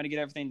 I'm trying to get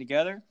everything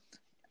together.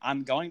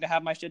 I'm going to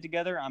have my shit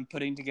together. I'm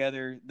putting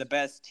together the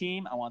best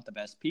team. I want the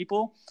best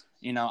people.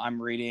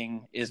 I'm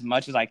reading as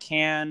much as I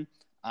can.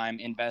 I'm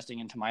investing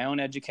into my own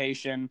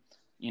education.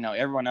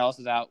 Everyone else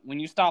is out. When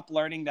you stop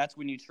learning, that's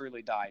when you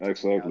truly die.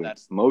 Exactly.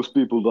 That's Most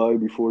people die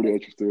before the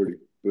age of 30,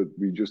 but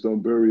we just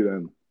don't bury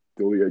them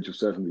till the age of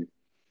 70.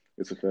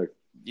 It's a fact.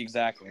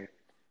 exactly.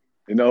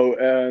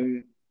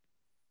 And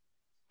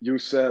you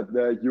said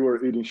that you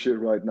are eating shit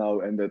right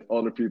now and that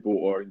other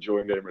people are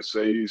enjoying their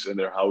Mercedes and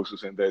their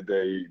houses and that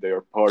they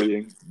are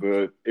partying.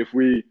 But if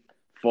we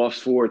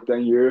fast forward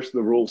 10 years,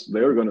 the rules,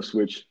 they're going to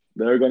switch.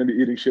 They're going to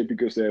be eating shit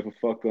because they have a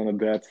fuck ton of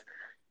debt.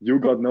 You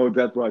got no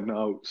debt right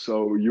now.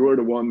 So you're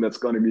the one that's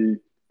going to be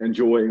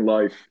enjoying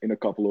life in a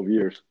couple of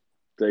years.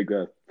 Take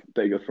that.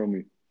 Take it from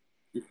me.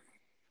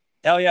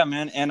 Hell yeah,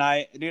 man. And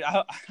dude,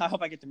 I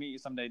hope I get to meet you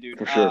someday, dude.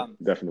 For sure.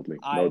 Definitely.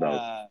 I No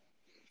doubt.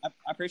 I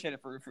appreciate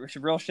it for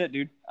real shit,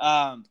 dude.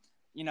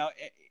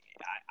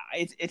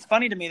 It's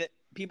funny to me that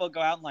people go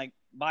out and like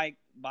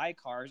buy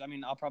cars. I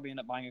mean, I'll probably end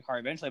up buying a car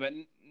eventually, but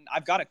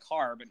I've got a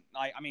car. But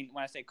I mean,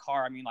 when I say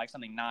car, I mean like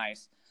something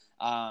nice.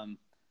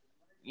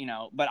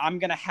 But I'm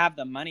gonna have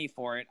the money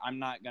for it. I'm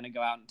not gonna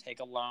go out and take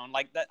a loan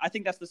like that. I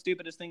think that's the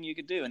stupidest thing you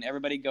could do. And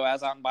everybody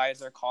goes out and buys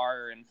their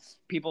car, and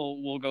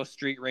people will go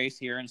street race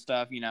here and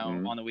stuff,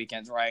 on the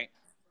weekends, right?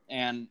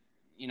 And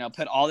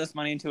put all this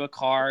money into a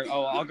car.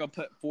 Oh, I'll go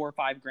put 4 or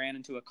 5 grand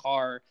into a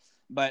car,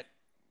 but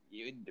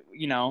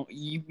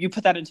you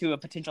put that into a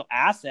potential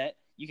asset.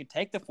 You could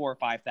take the 4 or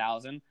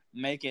 5,000,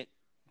 make it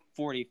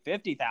 40,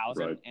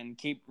 50,000, Right. and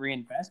keep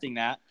reinvesting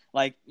that.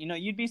 Like,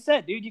 you'd be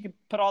set, dude. You could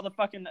put all the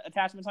fucking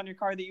attachments on your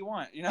car that you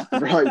want,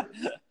 Right.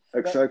 But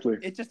Exactly.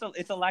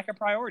 it's a lack of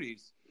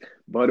priorities.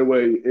 By the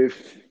way,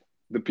 if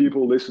the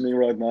people listening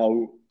right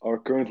now are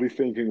currently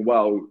thinking,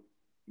 wow,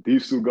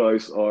 these two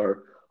guys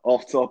are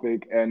off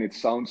topic and it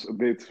sounds a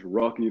bit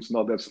rocky, it's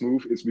not that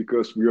smooth, it's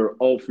because we are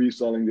all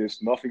freestyling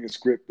this, nothing is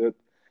scripted.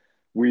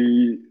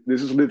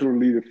 This is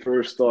literally the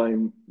first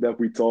time that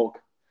we talk.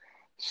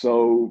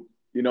 So,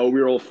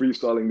 we're all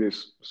freestyling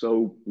this.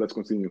 So let's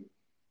continue.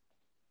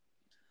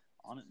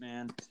 On it,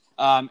 man.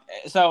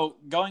 So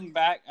going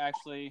back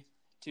actually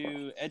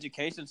to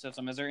education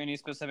system, is there any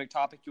specific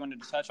topic you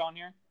wanted to touch on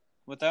here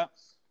with that?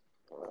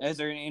 Is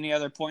there any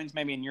other points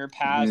maybe in your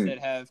past Mhm. that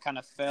have kind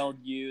of failed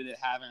you that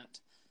haven't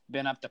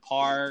been up to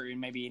par, or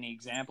maybe any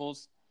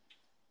examples?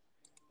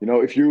 If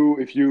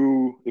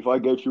I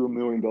gave you $1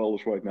 million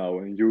right now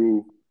and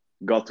you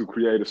got to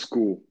create a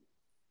school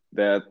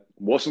that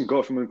wasn't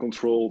government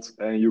controlled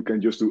and you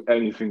can just do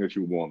anything that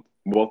you want,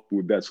 what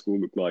would that school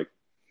look like?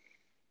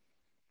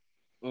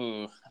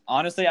 Ooh,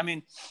 honestly, I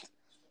mean,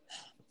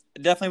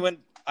 definitely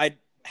wouldn't. I'd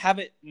have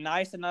it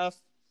nice enough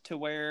to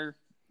where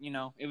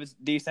it was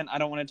decent. I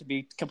don't want it to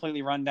be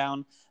completely run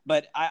down,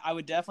 but I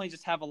would definitely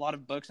just have a lot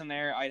of books in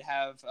there. I'd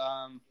have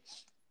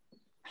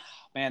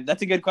man,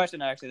 that's a good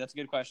question. Actually, that's a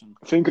good question.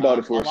 Think about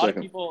it A for a lot of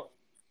second. people.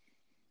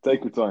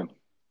 Take your time.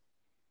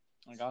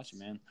 I got you,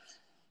 man.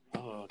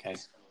 Oh, okay.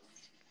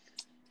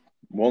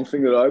 One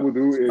thing that I would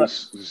do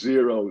is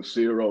zero,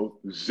 zero,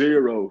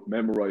 zero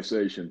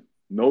memorization.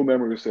 No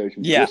memorization,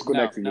 Yeah, just no,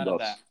 connecting the none of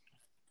dots. that.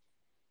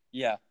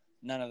 Yeah,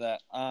 none of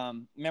that.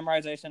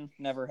 Memorization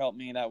never helped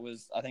me.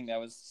 I think that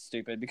was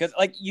stupid because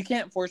like you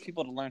can't force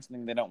people to learn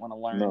something they don't want to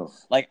learn. No.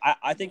 Like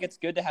I think it's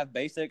good to have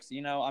basics.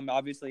 I'm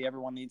obviously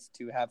everyone needs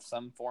to have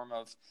some form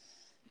of,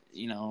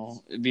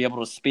 be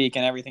able to speak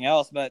and everything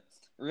else, but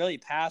really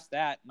past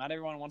that, not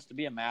everyone wants to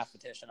be a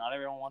mathematician. Not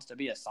everyone wants to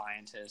be a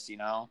scientist.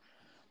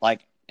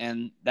 Like,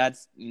 and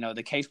that's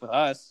the case with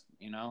us.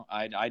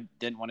 I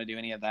didn't want to do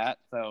any of that,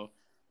 so.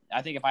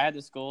 I think if I had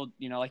the school,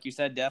 like you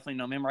said, definitely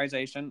no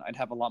memorization. I'd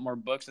have a lot more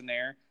books in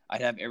there.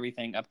 I'd have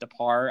everything up to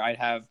par. I'd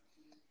have,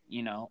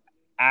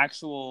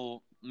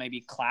 actual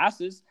maybe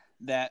classes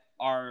that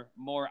are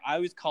more. I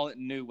always call it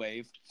new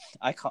wave.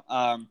 I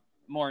call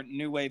more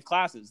new wave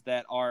classes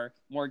that are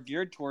more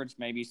geared towards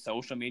maybe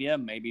social media,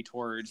 maybe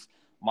towards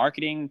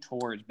marketing,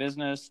 towards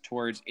business,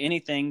 towards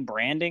anything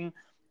branding,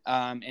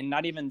 and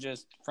not even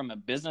just from a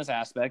business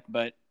aspect,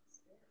 but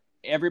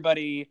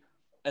everybody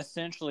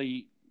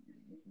essentially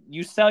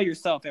you sell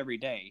yourself every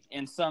day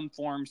in some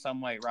form, some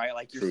way, right?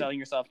 Like you're True. selling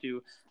yourself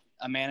to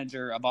a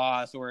manager, a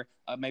boss, or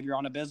maybe you're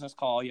on a business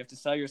call. You have to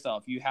sell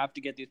yourself. You have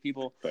to get these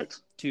people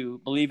Thanks. to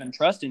believe and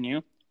trust in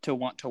you, to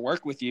want to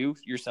work with you.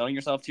 You're selling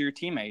yourself to your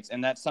teammates.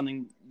 And that's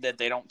something that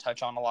they don't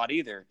touch on a lot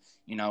either.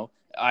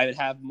 I would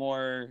have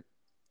more,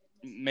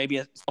 maybe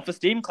a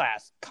self-esteem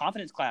class,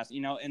 confidence class,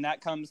 and that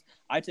comes,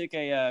 I took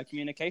a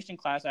communication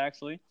class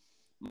actually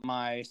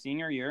my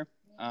senior year.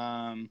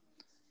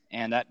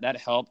 And that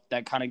helped.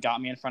 That kind of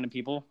got me in front of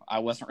people. I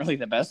wasn't really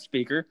the best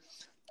speaker,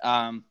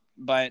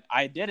 but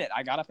I did it.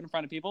 I got up in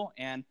front of people,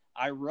 and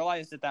I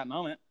realized at that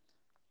moment,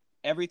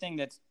 everything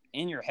that's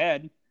in your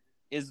head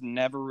is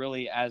never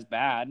really as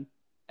bad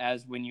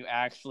as when you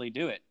actually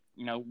do it.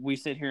 We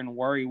sit here and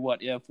worry, what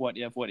if,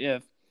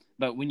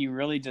 but when you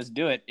really just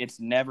do it, it's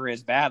never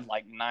as bad,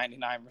 like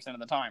 99% of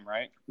the time,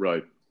 right?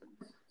 Right.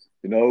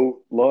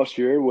 Last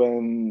year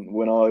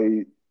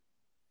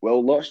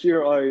last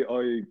year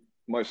I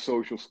my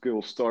social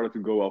skills started to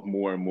go up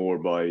more and more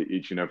by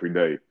each and every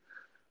day.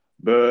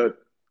 But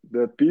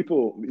the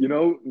people,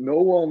 no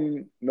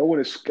one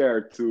is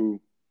scared to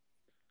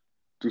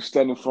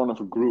stand in front of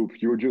a group.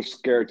 You're just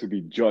scared to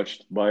be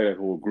judged by that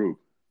whole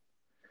group.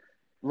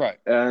 Right.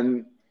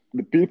 And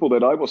the people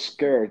that I was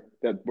scared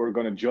that were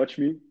gonna judge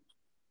me,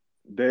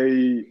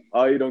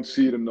 I don't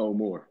see them no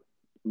more.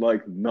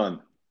 Like none.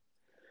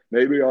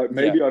 Yeah.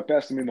 Maybe I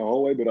pass them in the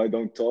hallway, but I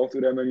don't talk to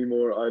them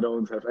anymore. I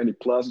don't have any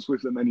classes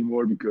with them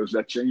anymore because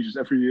that changes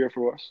every year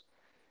for us.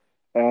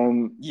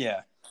 And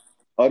Yeah.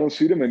 I don't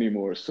see them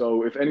anymore.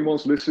 So if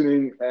anyone's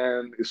listening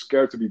and is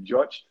scared to be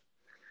judged,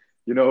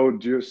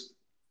 just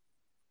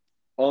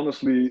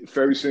honestly,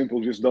 very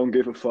simple, just don't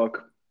give a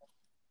fuck.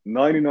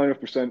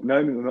 99%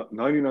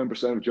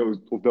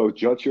 of those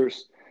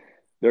judges,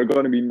 they're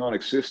going to be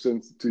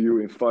non-existent to you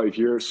in 5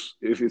 years,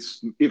 if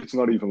it's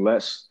not even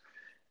less.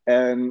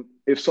 And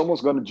if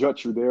someone's going to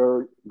judge you,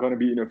 they're going to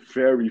be in a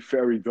very,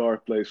 very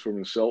dark place for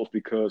themselves,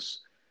 because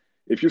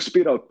if you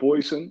spit out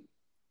poison,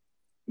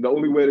 the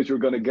only way that you're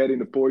going to get in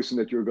the poison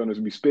that you're going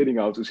to be spitting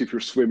out is if you're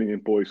swimming in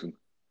poison.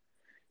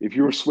 If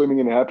you're swimming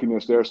in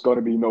happiness, there's going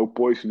to be no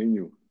poison in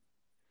you.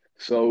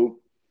 So,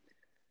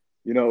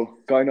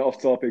 kind of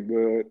off topic,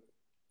 but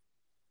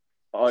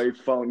I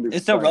found this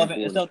It's still kind of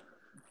relevant. important.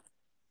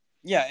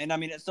 Yeah, and I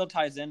mean it still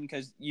ties in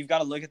because you've got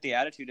to look at the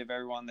attitude of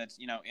everyone that's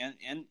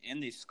in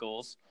these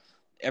schools,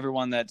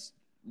 everyone that's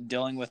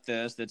dealing with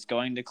this, that's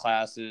going to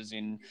classes,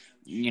 and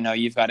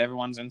you've got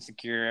everyone's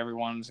insecure,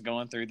 everyone's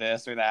going through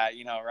this or that,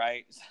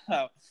 right?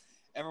 So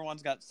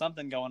everyone's got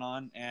something going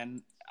on,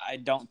 and I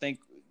don't think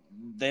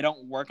they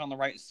don't work on the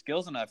right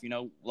skills enough.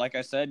 Like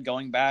I said,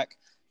 going back,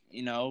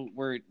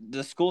 where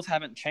the schools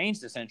haven't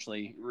changed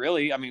essentially.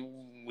 Really, I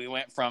mean, we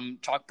went from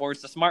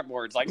chalkboards to smart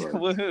boards, like Right.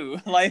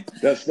 woohoo, like.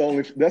 That's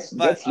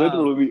But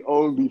literally the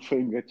only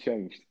thing that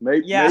changed.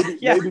 Maybe yeah,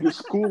 yeah, maybe the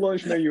school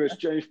lunch menu has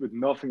changed, but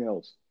nothing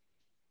else.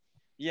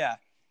 yeah,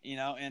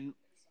 and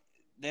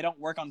they don't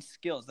work on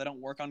skills. They don't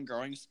work on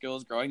growing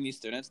skills, growing these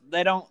students.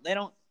 They don't.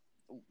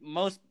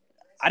 Most.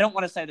 I don't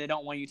want to say they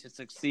don't want you to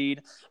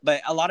succeed,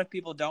 but a lot of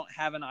people don't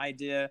have an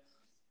idea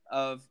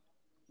of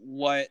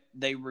what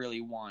they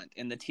really want.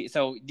 And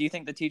so do you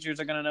think the teachers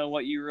are going to know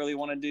what you really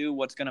want to do?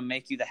 What's going to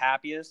make you the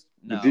happiest?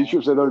 The No,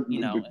 teachers that are you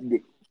know,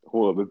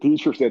 hold on, the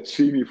teachers that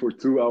see me for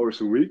 2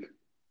 hours a week,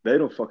 they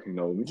don't fucking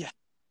know me. yeah.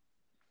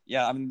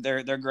 Yeah, I mean,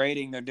 they're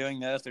grading, they're doing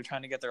this, they're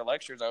trying to get their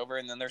lectures over,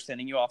 and then they're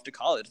sending you off to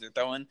college. They're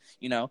throwing,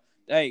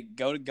 hey,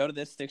 go to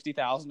this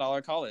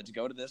 $60,000 college,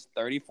 go to this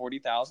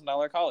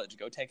 $40,000 college,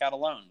 go take out a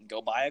loan,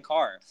 go buy a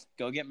car,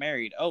 go get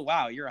married. Oh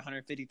wow, you're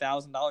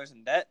 $150,000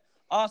 in debt.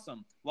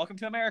 Awesome, welcome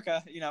to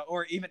America.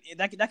 Or even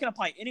that can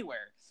apply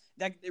anywhere.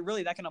 That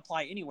can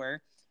apply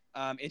anywhere.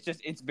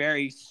 It's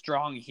very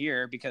strong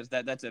here because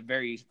that's a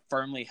very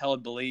firmly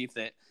held belief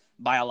that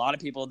by a lot of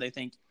people, they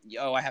think,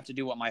 I have to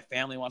do what my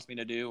family wants me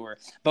to do,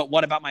 but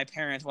what about my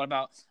parents? What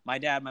about my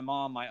dad, my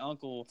mom, my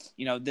uncle,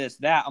 this,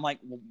 that? I'm like,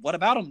 well, what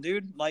about them,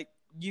 dude? Like,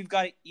 you've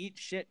got to eat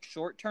shit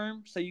short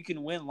term so you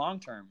can win long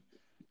term.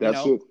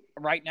 That's it.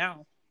 Right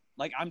now,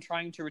 like, I'm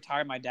trying to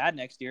retire my dad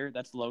next year.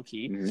 That's low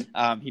key.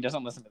 Mm-hmm. He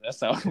doesn't listen to this,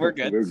 so we're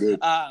good. We're good.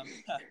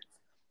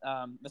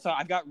 So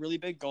I've got really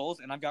big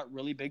goals and I've got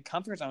really big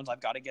comfort zones I've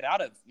got to get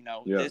out of,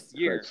 this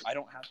year. Thanks. I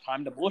don't have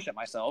time to bullshit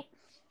myself.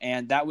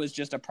 And that was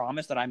just a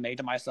promise that I made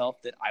to myself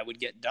that I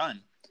would get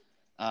done.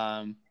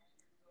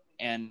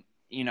 And,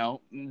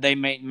 they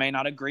may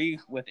not agree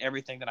with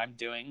everything that I'm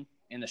doing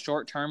in the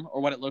short term or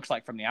what it looks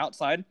like from the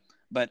outside,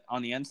 but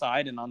on the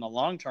inside and on the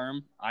long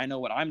term, I know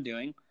what I'm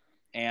doing.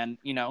 And,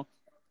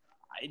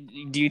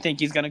 do you think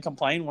he's going to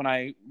complain when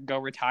I go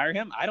retire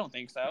him? I don't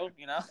think so.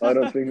 I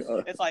don't think.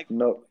 It's like,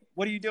 no.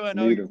 What are you doing?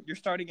 Neither. Oh, you're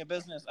starting a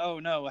business. Oh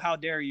no, how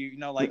dare you?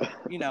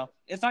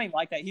 It's not even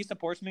like that. He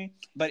supports me,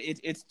 but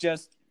it's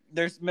just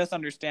there's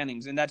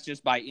misunderstandings, and that's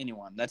just by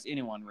anyone. That's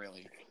anyone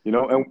really.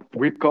 And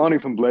we can't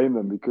even blame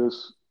them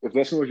because if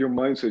that's not your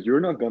mindset, you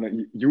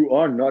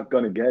are not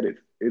gonna get it.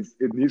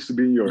 It needs to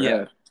be in your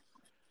head.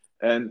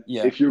 And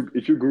if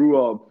you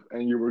grew up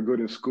and you were good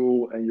in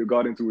school and you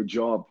got into a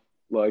job,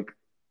 like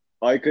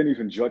I can't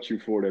even judge you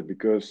for that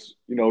because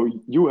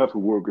you have a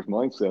worker's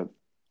mindset.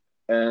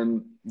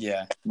 And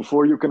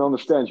before you can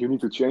understand, you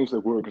need to change that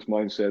worker's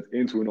mindset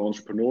into an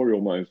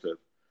entrepreneurial mindset.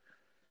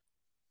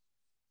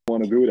 I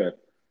want to do that.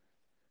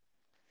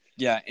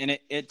 Yeah, and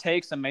it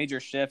takes a major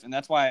shift, and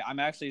that's why I'm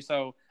actually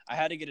I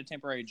had to get a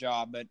temporary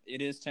job, but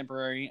it is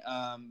temporary.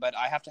 But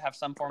I have to have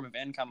some form of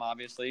income,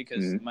 obviously,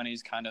 because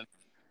money's kind of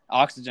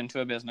oxygen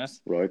to a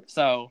business. Right.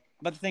 So,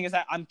 but the thing is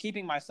that I'm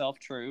keeping myself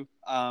true.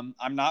 I'm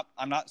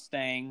not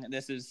staying.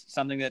 This is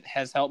something that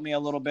has helped me a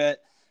little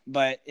bit,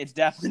 but it's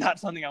definitely not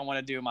something I want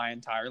to do my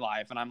entire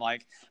life. And I'm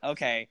like,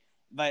 okay,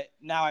 but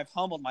now I've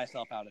humbled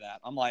myself out of that.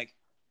 I'm like,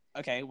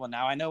 okay, well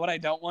now I know what I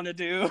don't want to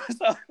do.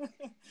 So.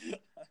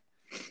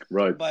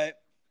 Right. But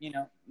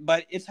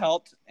but it's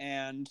helped,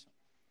 and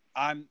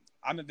I'm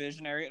a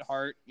visionary at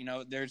heart.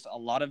 There's a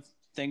lot of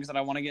things that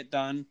I want to get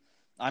done.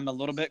 I'm a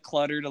little bit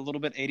cluttered, a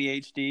little bit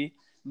ADHD,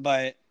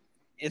 but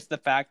it's the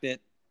fact that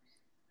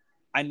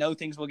I know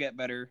things will get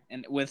better,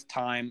 and with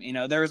time,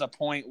 there was a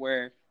point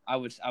where I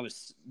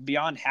was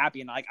beyond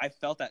happy, and I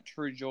felt that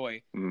true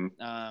joy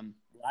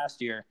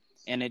last year,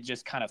 and it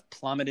just kind of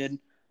plummeted.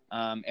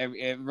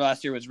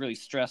 Last year was really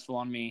stressful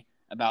on me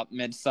about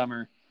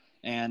midsummer,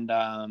 and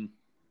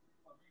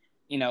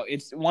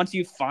it's once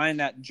you find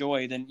that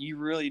joy, then you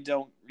really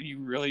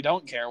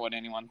don't care what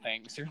anyone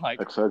thinks. You're like,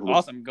 exactly.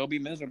 Awesome, go be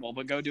miserable,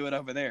 but go do it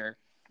over there.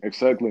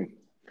 Exactly.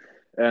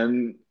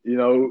 And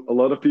a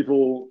lot of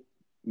people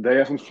they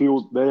haven't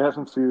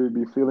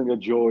been feeling that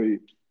joy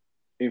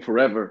in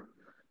forever,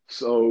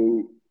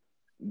 so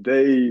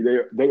they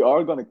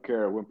are gonna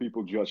care when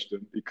people judge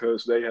them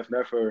because they have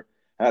never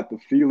had the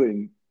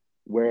feeling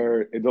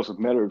where it doesn't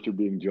matter if you're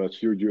being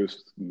judged. You're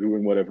just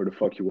doing whatever the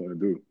fuck you want to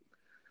do.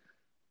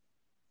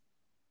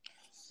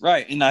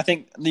 Right. And I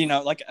think,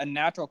 like a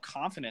natural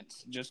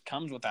confidence just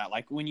comes with that.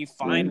 Like when you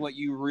find what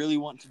you really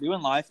want to do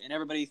in life and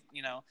everybody,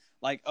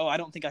 like, oh, I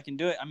don't think I can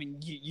do it. I mean,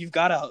 you've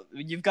got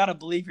to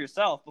believe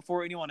yourself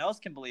before anyone else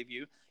can believe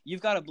you.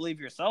 You've got to believe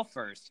yourself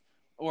first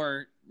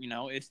or,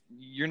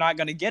 you're not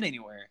going to get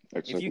anywhere.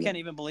 Exactly. If you can't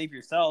even believe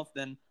yourself,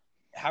 then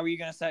how are you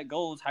going to set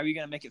goals? How are you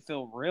going to make it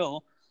feel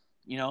real?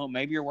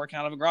 Maybe you're working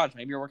out of a garage,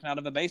 maybe you're working out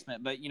of a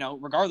basement, but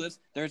regardless,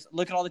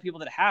 look at all the people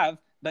that have,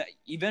 but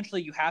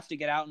eventually you have to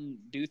get out and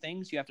do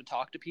things. You have to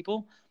talk to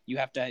people. You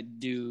have to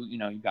do,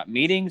 you've got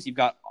meetings, you've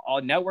got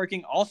all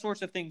networking, all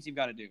sorts of things you've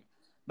got to do.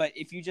 But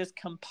if you just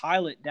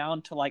compile it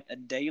down to like a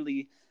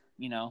daily,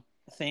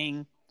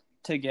 thing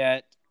to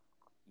get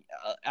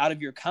out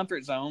of your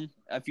comfort zone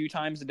a few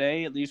times a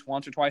day, at least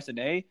once or twice a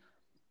day,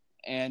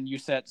 and you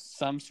set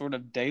some sort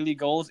of daily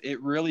goals, it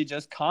really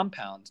just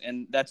compounds.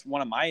 And that's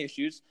one of my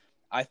issues.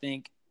 I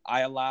think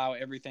I allow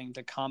everything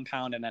to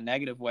compound in a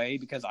negative way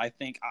because I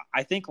think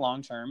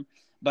long term,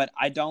 but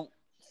I don't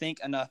think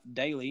enough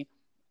daily.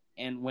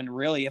 And when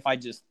really, if I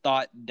just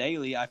thought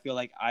daily, I feel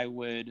like I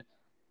would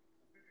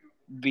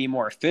be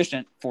more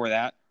efficient for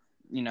that,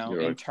 You're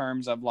right. in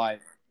terms of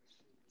like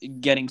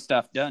getting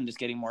stuff done, just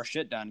getting more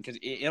shit done, because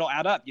it'll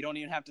add up. You don't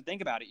even have to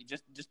think about it. You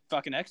just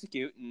fucking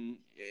execute, and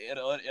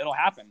it'll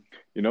happen.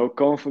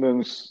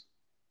 Confidence.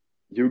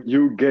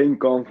 You gain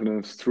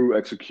confidence through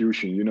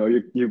execution.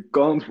 You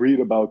can't read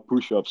about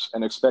push-ups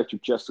and expect your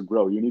chest to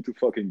grow. You need to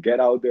fucking get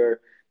out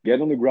there,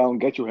 get on the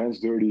ground, get your hands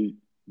dirty,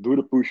 do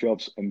the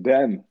push-ups, and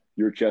then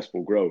your chest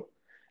will grow.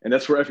 And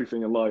that's for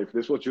everything in life.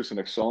 This was just an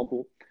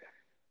example.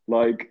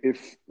 Like,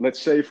 if let's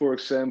say for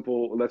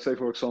example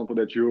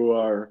that you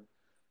are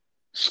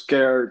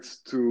scared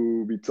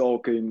to be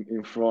talking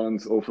in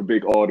front of a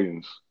big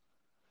audience.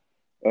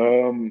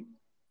 Um,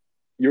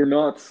 you're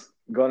not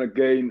gonna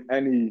gain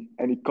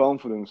any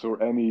confidence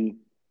or any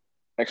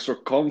extra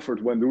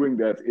comfort when doing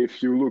that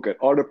if you look at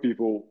other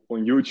people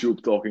on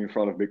YouTube talking in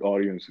front of big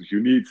audiences. You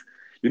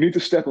need to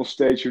step on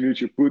stage. You need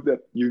to put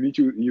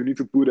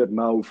that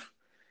mouth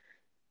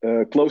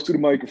close to the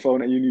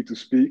microphone, and you need to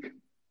speak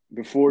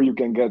before you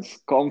can get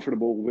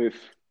comfortable with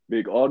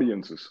big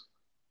audiences.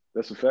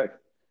 That's a fact.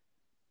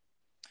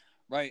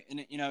 Right. And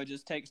it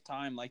just takes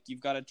time. Like,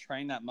 you've got to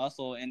train that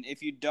muscle. And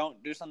if you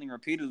don't do something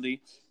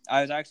repeatedly,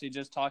 I was actually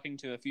just talking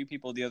to a few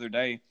people the other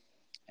day,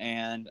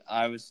 and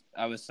I was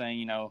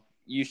saying,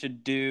 you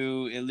should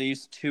do at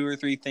least 2 or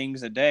 3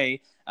 things a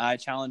day. I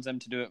challenge them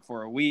to do it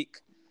for a week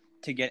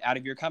to get out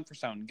of your comfort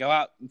zone. Go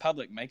out in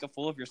public, make a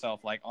fool of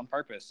yourself, like, on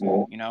purpose.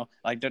 Yeah,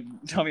 Like, don't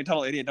be a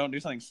total idiot. Don't do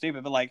something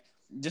stupid, but like,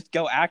 just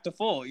go act a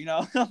fool.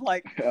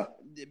 Like, yeah,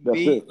 that's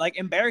be it. like,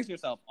 embarrass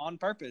yourself on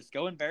purpose.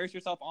 Go embarrass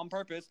yourself on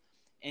purpose,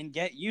 and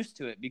get used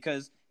to it.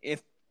 Because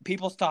if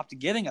people stopped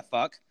giving a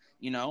fuck,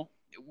 you know,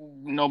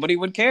 nobody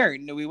would care.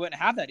 We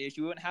wouldn't have that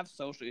issue. We wouldn't have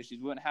social issues.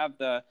 We wouldn't have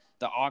the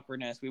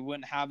awkwardness. We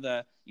wouldn't have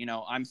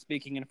I'm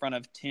speaking in front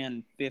of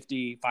 10,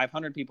 50,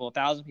 500 people,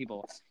 1,000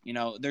 people.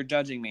 They're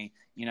judging me.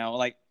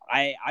 Like,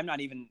 I'm not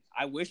even,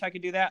 I wish I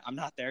could do that. I'm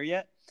not there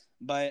yet,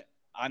 but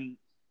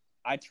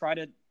I try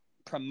to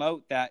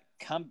promote that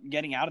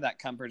getting out of that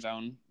comfort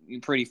zone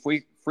pretty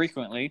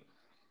frequently.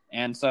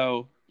 And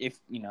so, if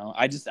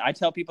I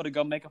tell people to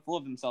go make a fool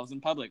of themselves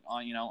in public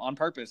on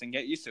purpose, and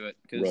get used to it,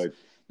 because Right.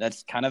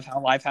 that's kind of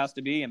how life has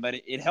to be. But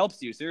it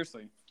helps you,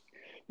 seriously.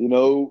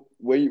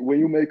 When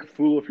you make a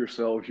fool of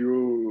yourself,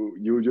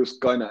 you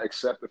just kind of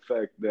accept the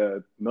fact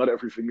that not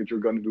everything that you're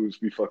gonna do is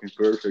be fucking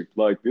perfect.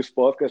 Like this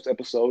podcast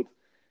episode,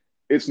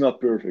 it's not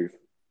perfect.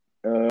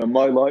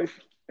 My life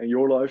and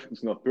your life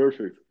is not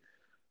perfect.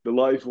 The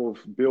life of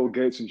Bill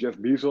Gates and Jeff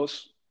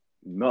Bezos,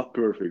 not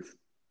perfect.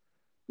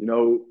 You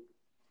know,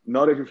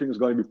 not everything is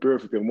going to be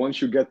perfect. And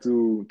once you get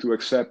to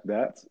accept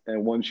that,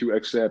 and once you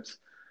accept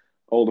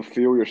all the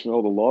failures and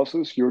all the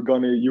losses,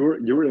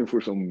 you're in for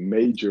some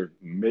major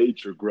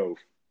growth.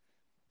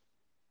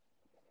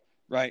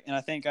 Right. And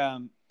I think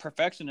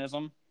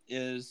perfectionism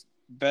is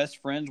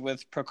best friends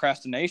with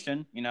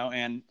procrastination,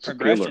 and It's a killer.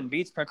 progression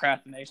beats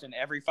procrastination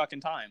every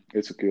fucking time.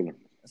 It's a killer.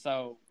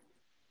 So,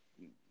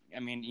 I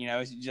mean,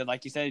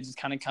 like you said, it just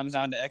kind of comes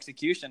down to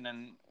execution.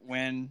 And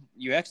when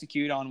you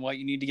execute on what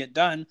you need to get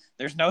done,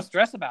 there's no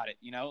stress about it.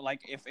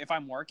 Like, if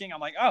I'm working, I'm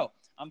like, oh,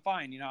 I'm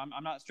fine.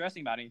 I'm not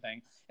stressing about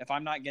anything. If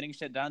I'm not getting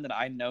shit done that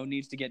I know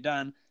needs to get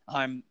done,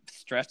 I'm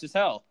stressed as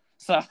hell.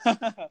 So,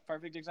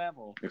 perfect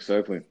example.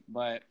 Exactly.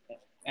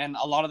 And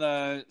a lot of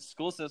the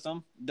school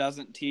system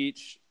doesn't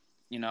teach,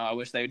 I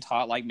wish they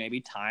taught, like,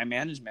 maybe time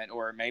management,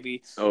 or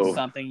maybe Oh,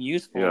 something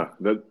useful. yeah.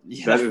 That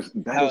Yeah, that is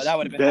that is that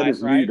would have been that nice,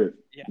 is right? needed.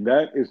 Yeah.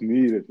 That is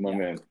needed, my Yeah.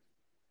 man.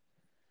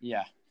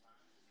 Yeah.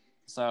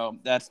 So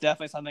that's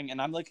definitely something.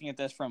 And I'm looking at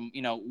this from,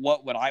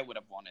 what I would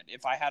have wanted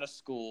if I had a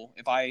school,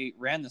 if I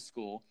ran the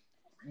school.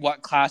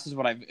 What classes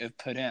would I have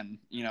put in?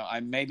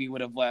 I maybe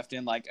would have left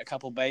in, like, a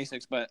couple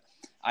basics, but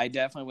I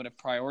definitely would have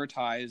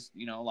prioritized,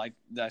 like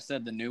I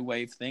said, the new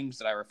wave things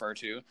that I refer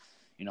to,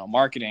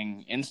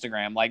 marketing,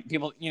 Instagram. Like,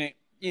 people,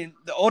 in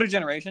the older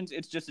generations,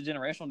 it's just a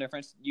generational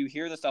difference. You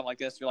hear the stuff like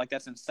this, you're like,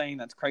 that's insane,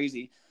 that's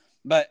crazy,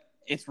 but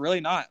it's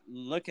really not.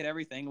 Look at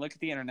everything. Look at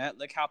the internet.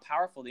 Look how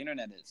powerful the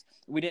internet is.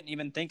 We didn't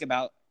even think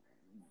about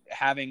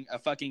having a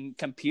fucking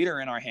computer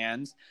in our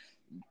hands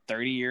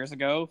 30 years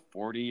ago,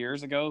 40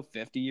 years ago,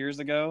 50 years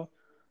ago,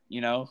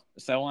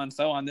 so on,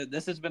 so on.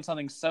 This has been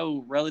something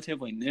so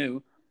relatively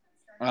new.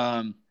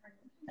 Um,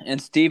 and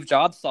Steve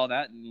Jobs saw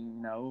that,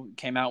 and,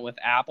 came out with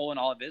Apple and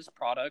all of his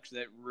products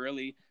that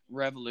really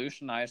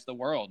revolutionized the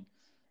world.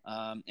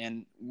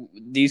 And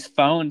these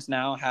phones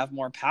now have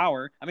more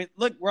power. I mean,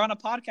 look, we're on a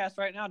podcast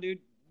right now, dude.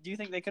 Do you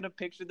think they could have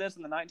pictured this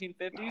in the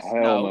 1950s? Hell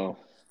No.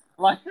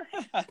 no.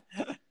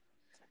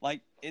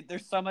 Like,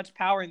 there's so much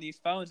power in these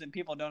phones, and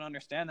people don't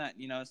understand that.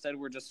 Instead,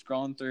 we're just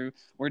scrolling through.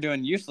 We're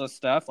doing useless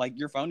stuff. Like,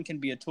 your phone can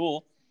be a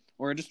tool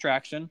or a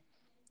distraction,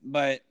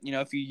 but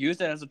if you use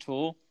it as a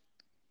tool,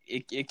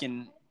 it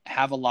can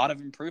have a lot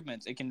of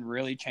improvements. It can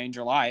really change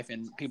your life,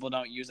 and people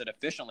don't use it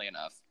efficiently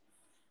enough.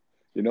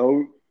 You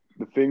know,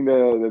 the thing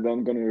that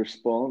I'm gonna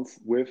respond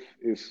with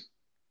is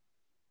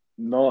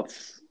not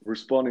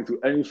responding to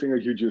anything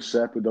that you just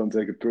said, but don't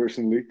take it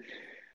personally.